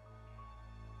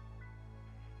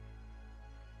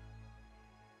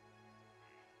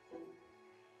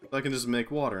 I can just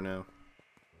make water now.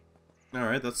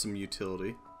 Alright, that's some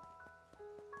utility.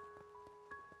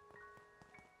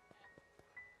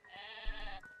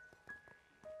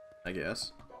 I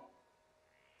guess.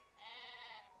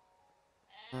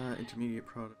 Intermediate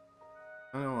product.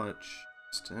 I don't want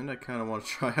to and I kind of want to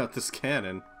try out this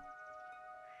cannon.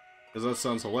 Because that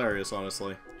sounds hilarious,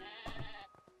 honestly.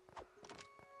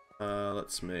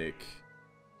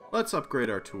 Let's upgrade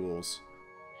our tools.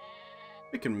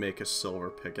 We can make a silver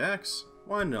pickaxe.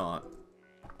 Why not?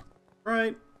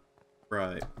 Right?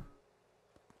 Right.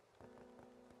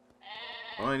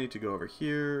 Well, I need to go over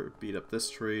here, beat up this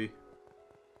tree,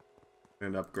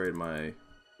 and upgrade my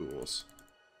tools.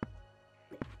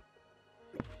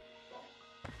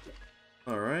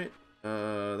 Alright.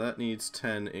 that needs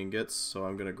 10 ingots, so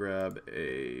I'm gonna grab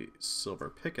a silver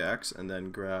pickaxe and then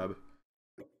grab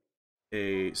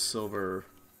a silver...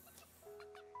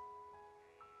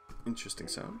 Interesting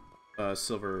sound.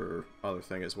 Silver other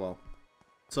thing as well.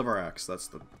 Silver axe, that's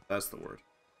the word.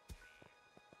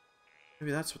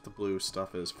 Maybe that's what the blue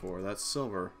stuff is for. That's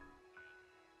silver.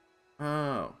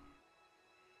 Oh.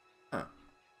 Huh.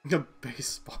 A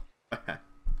baseball bat.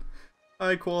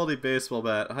 High quality baseball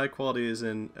bat. High quality is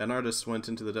in an artist went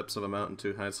into the depths of a mountain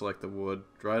to hand select the wood,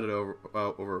 dried it out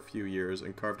over a few years,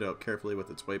 and carved it out carefully with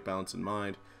its weight balance in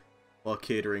mind, while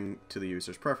catering to the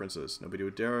user's preferences. Nobody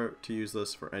would dare to use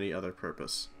this for any other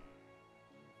purpose.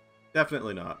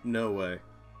 Definitely not. No way.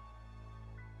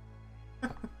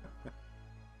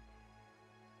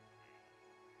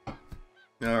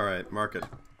 Alright, market.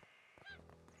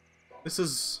 This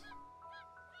is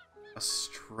a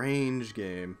strange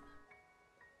game.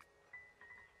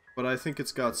 But I think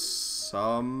it's got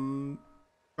some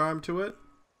charm to it,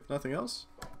 if nothing else.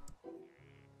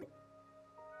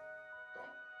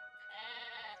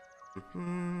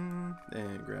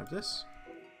 And grab this.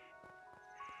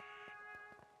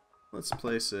 Let's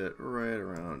place it right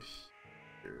around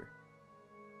here.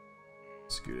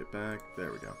 Scoot it back.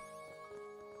 There we go.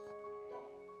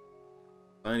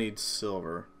 I need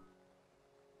silver.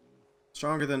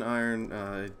 Stronger than iron,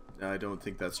 I don't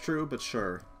think that's true, but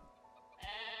sure.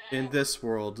 In this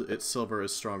world, silver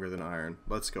is stronger than iron.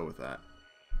 Let's go with that.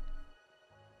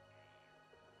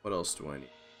 What else do I need?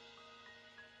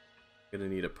 I'm gonna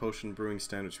need a potion brewing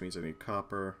stand, which means I need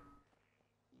copper.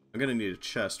 I'm gonna need a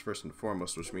chest first and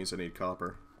foremost, which means I need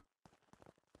copper.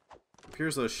 It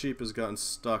appears that a sheep has gotten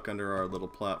stuck under our little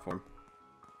platform.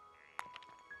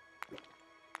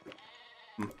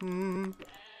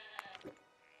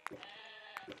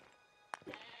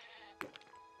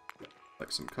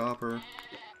 Collect some copper.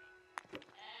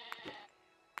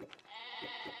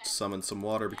 Summon some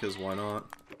water because why not?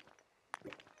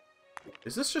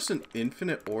 Is this just an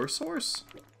infinite ore source?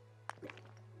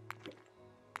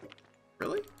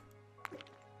 Really?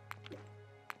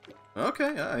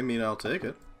 Okay, I mean, I'll take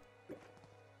it.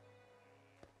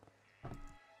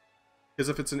 Because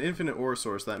if it's an infinite ore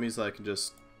source, that means that I can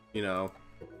just, you know,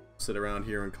 sit around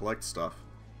here and collect stuff.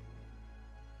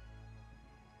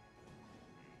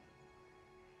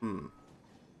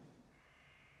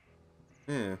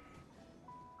 Yeah.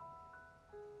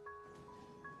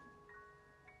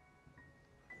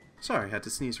 Sorry, I had to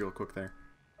sneeze real quick there.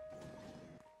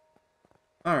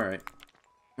 Alright.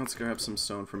 Let's grab some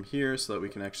stone from here so that we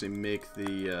can actually make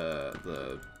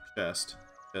the chest.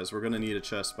 Because we're gonna need a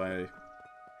chest by,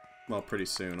 well, pretty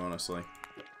soon, honestly.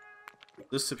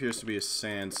 This appears to be a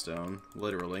sandstone,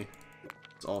 literally.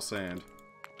 It's all sand.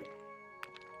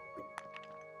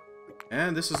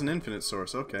 And this is an infinite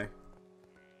source, okay.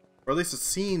 Or at least it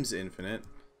seems infinite.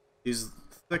 These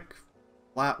thick,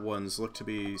 flat ones look to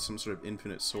be some sort of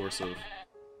infinite source of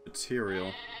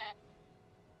material.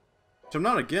 Which I'm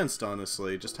not against,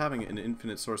 honestly. Just having an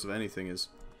infinite source of anything is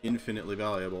infinitely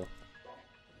valuable.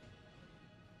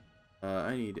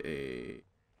 I need a...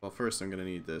 Well, first I'm gonna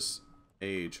need this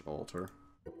age altar.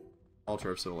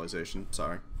 Altar of civilization,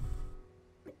 sorry.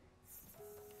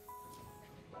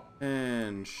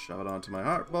 And shove it onto my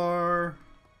heart bar.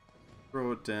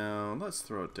 Throw it down. Let's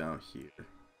throw it down here.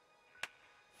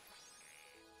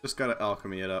 Just gotta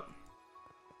alchemy it up.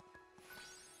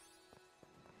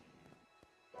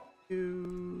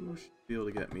 You should be able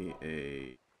to get me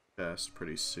a chest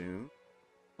pretty soon.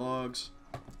 Logs.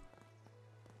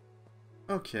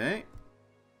 Okay.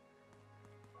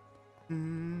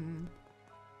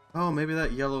 Oh, maybe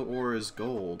that yellow ore is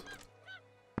gold.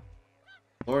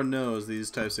 Lord knows these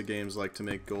types of games like to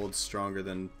make gold stronger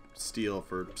than steel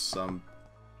for some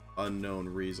unknown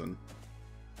reason.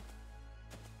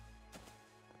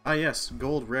 Ah yes,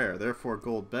 gold rare, therefore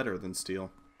gold better than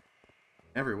steel.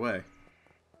 Every way.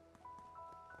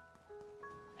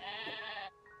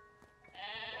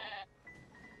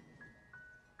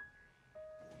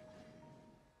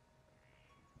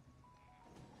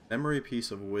 Memory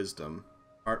piece of wisdom.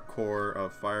 Heart core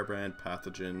of firebrand,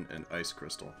 pathogen, and ice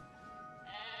crystal.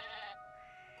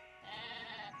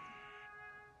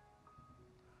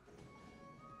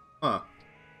 Huh.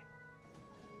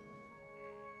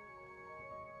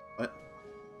 What?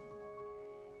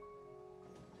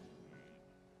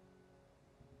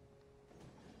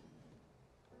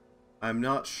 I'm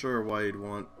not sure why you'd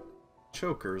want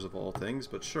chokers of all things,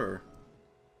 but sure.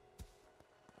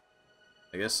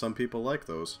 I guess some people like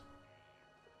those.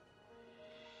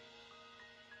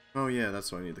 Oh yeah,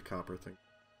 that's why I need the copper thing.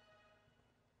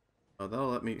 Oh, that'll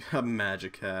let me... a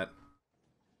magic hat.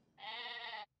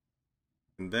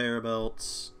 Conveyor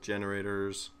belts,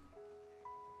 generators,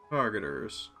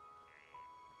 targeters.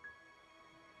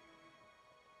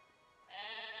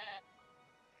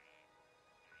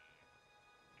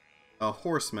 A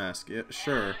horse mask, yeah,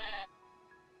 sure.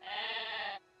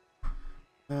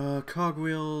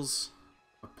 Cogwheels,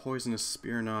 a poisonous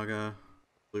spear naga,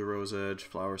 blue rose edge,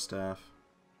 flower staff,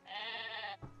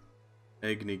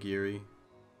 egg nigiri,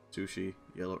 sushi,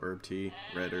 yellow herb tea,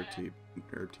 red herb tea,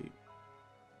 herb tea.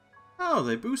 Oh,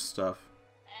 they boost stuff.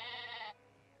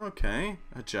 Okay,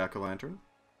 a jack-o'-lantern.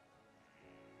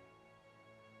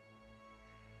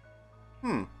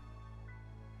 Hmm.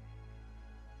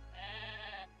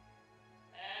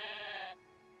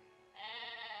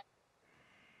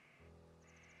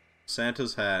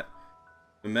 Santa's hat.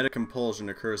 Mimetic compulsion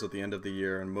occurs at the end of the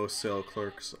year, and most sale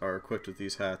clerks are equipped with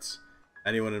these hats.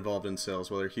 Anyone involved in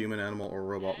sales, whether human, animal, or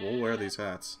robot, will wear these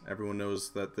hats. Everyone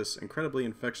knows that this incredibly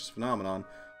infectious phenomenon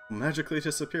will magically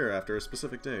disappear after a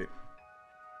specific date.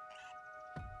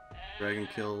 Dragon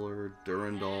Killer,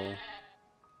 Durandal.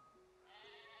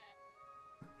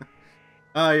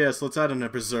 Ah yes, let's add in a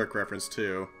Berserk reference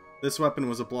too. This weapon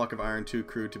was a block of iron too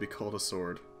crude to be called a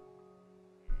sword.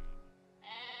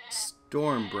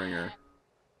 Stormbringer.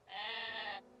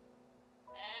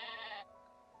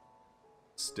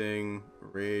 Sting,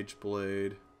 Rage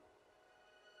Blade,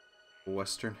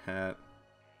 Western Hat.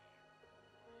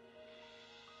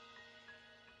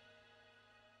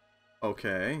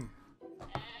 Okay.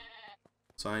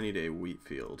 So I need a wheat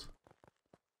field.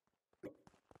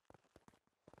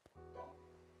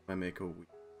 I make a wheat.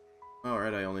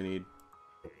 Alright, I only need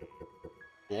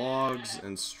logs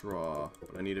and straw,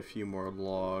 but I need a few more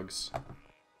logs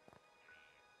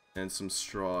and some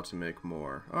straw to make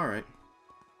more. Alright.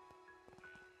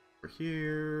 Over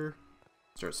here.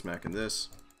 Start smacking this.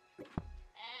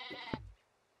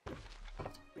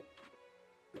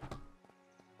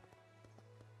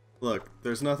 Look,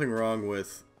 there's nothing wrong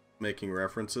with making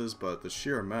references, but the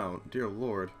sheer amount, dear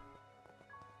lord.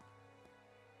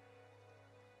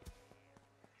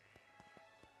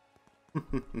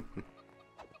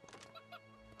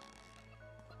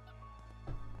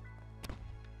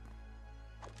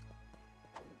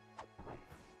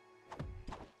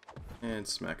 And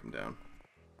smack him down.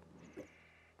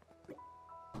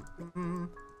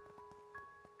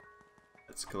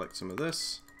 Let's collect some of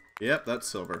this. Yep, that's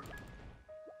silver.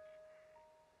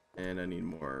 And I need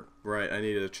more. Right, I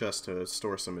needed a chest to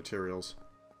store some materials.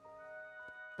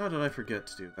 How did I forget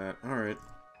to do that? Alright.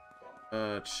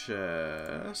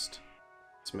 Chest.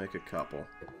 Let's make a couple.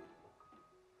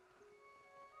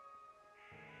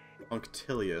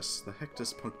 Punctilious. The heck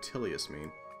does punctilious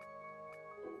mean?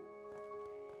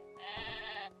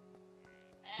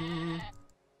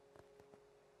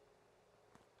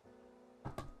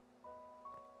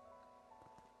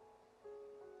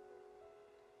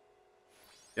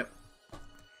 Yep.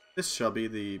 This shall be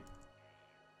the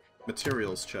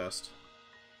materials chest.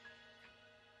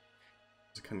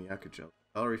 It's a konjaku gel.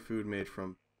 Calorie food made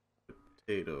from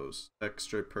potatoes.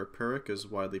 Extra purpuric is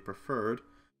widely preferred.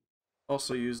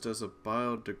 Also used as a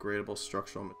biodegradable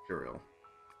structural material.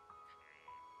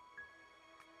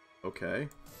 Okay.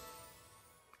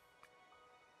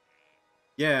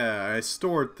 Yeah, I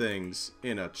stored things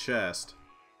in a chest.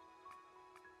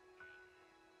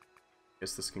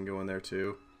 Guess this can go in there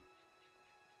too.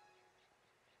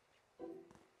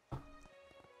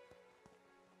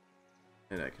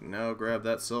 And I can now grab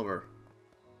that silver.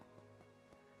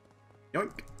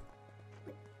 Yoink!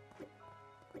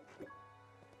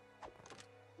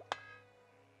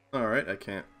 Alright, I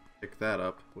can't pick that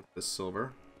up with this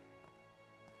silver.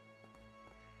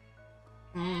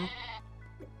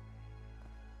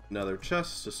 Another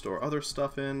chest to store other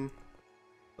stuff in.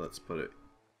 Let's put it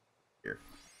here.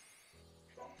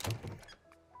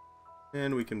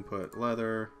 And we can put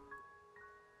leather.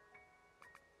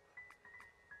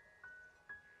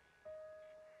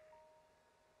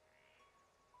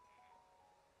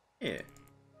 Yeah.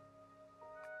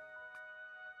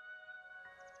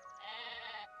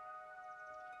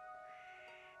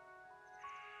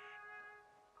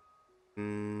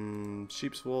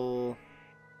 Sheep's wool.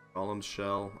 Golem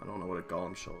shell. I don't know what a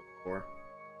golem shell is for.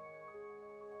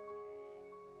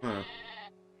 Huh.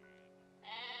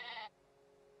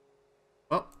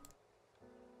 Well.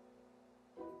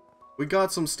 We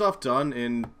got some stuff done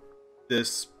in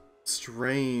this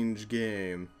strange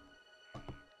game.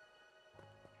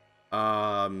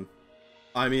 I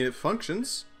mean, it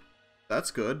functions.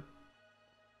 That's good.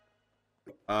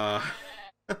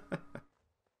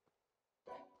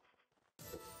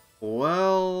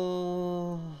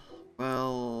 Well,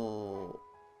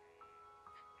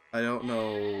 I don't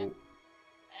know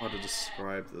how to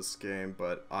describe this game,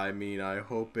 but I mean, I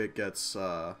hope it gets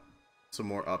some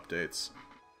more updates.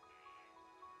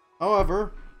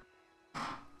 However,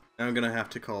 I'm gonna have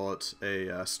to call it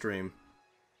a stream.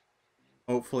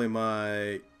 Hopefully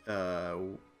my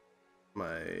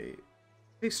my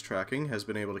pace tracking has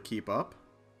been able to keep up.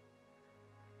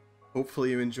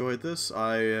 Hopefully you enjoyed this.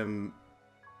 I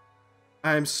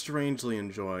am strangely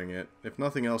enjoying it. If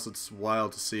nothing else, it's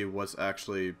wild to see what's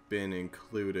actually been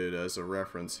included as a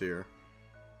reference here.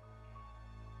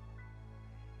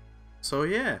 So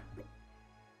yeah.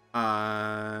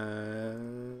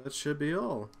 That should be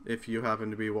all. If you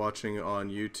happen to be watching on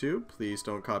YouTube, please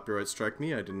don't copyright strike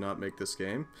me. I did not make this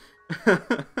game.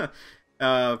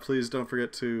 Please don't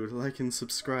forget to like and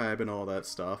subscribe and all that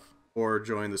stuff. Or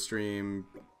join the stream,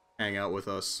 hang out with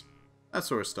us, that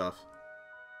sort of stuff.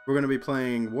 We're going to be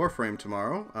playing Warframe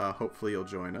tomorrow. Hopefully you'll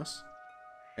join us.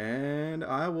 And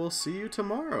I will see you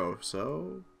tomorrow.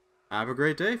 So, have a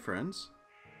great day, friends.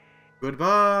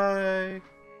 Goodbye!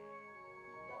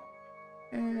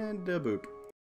 And a boop.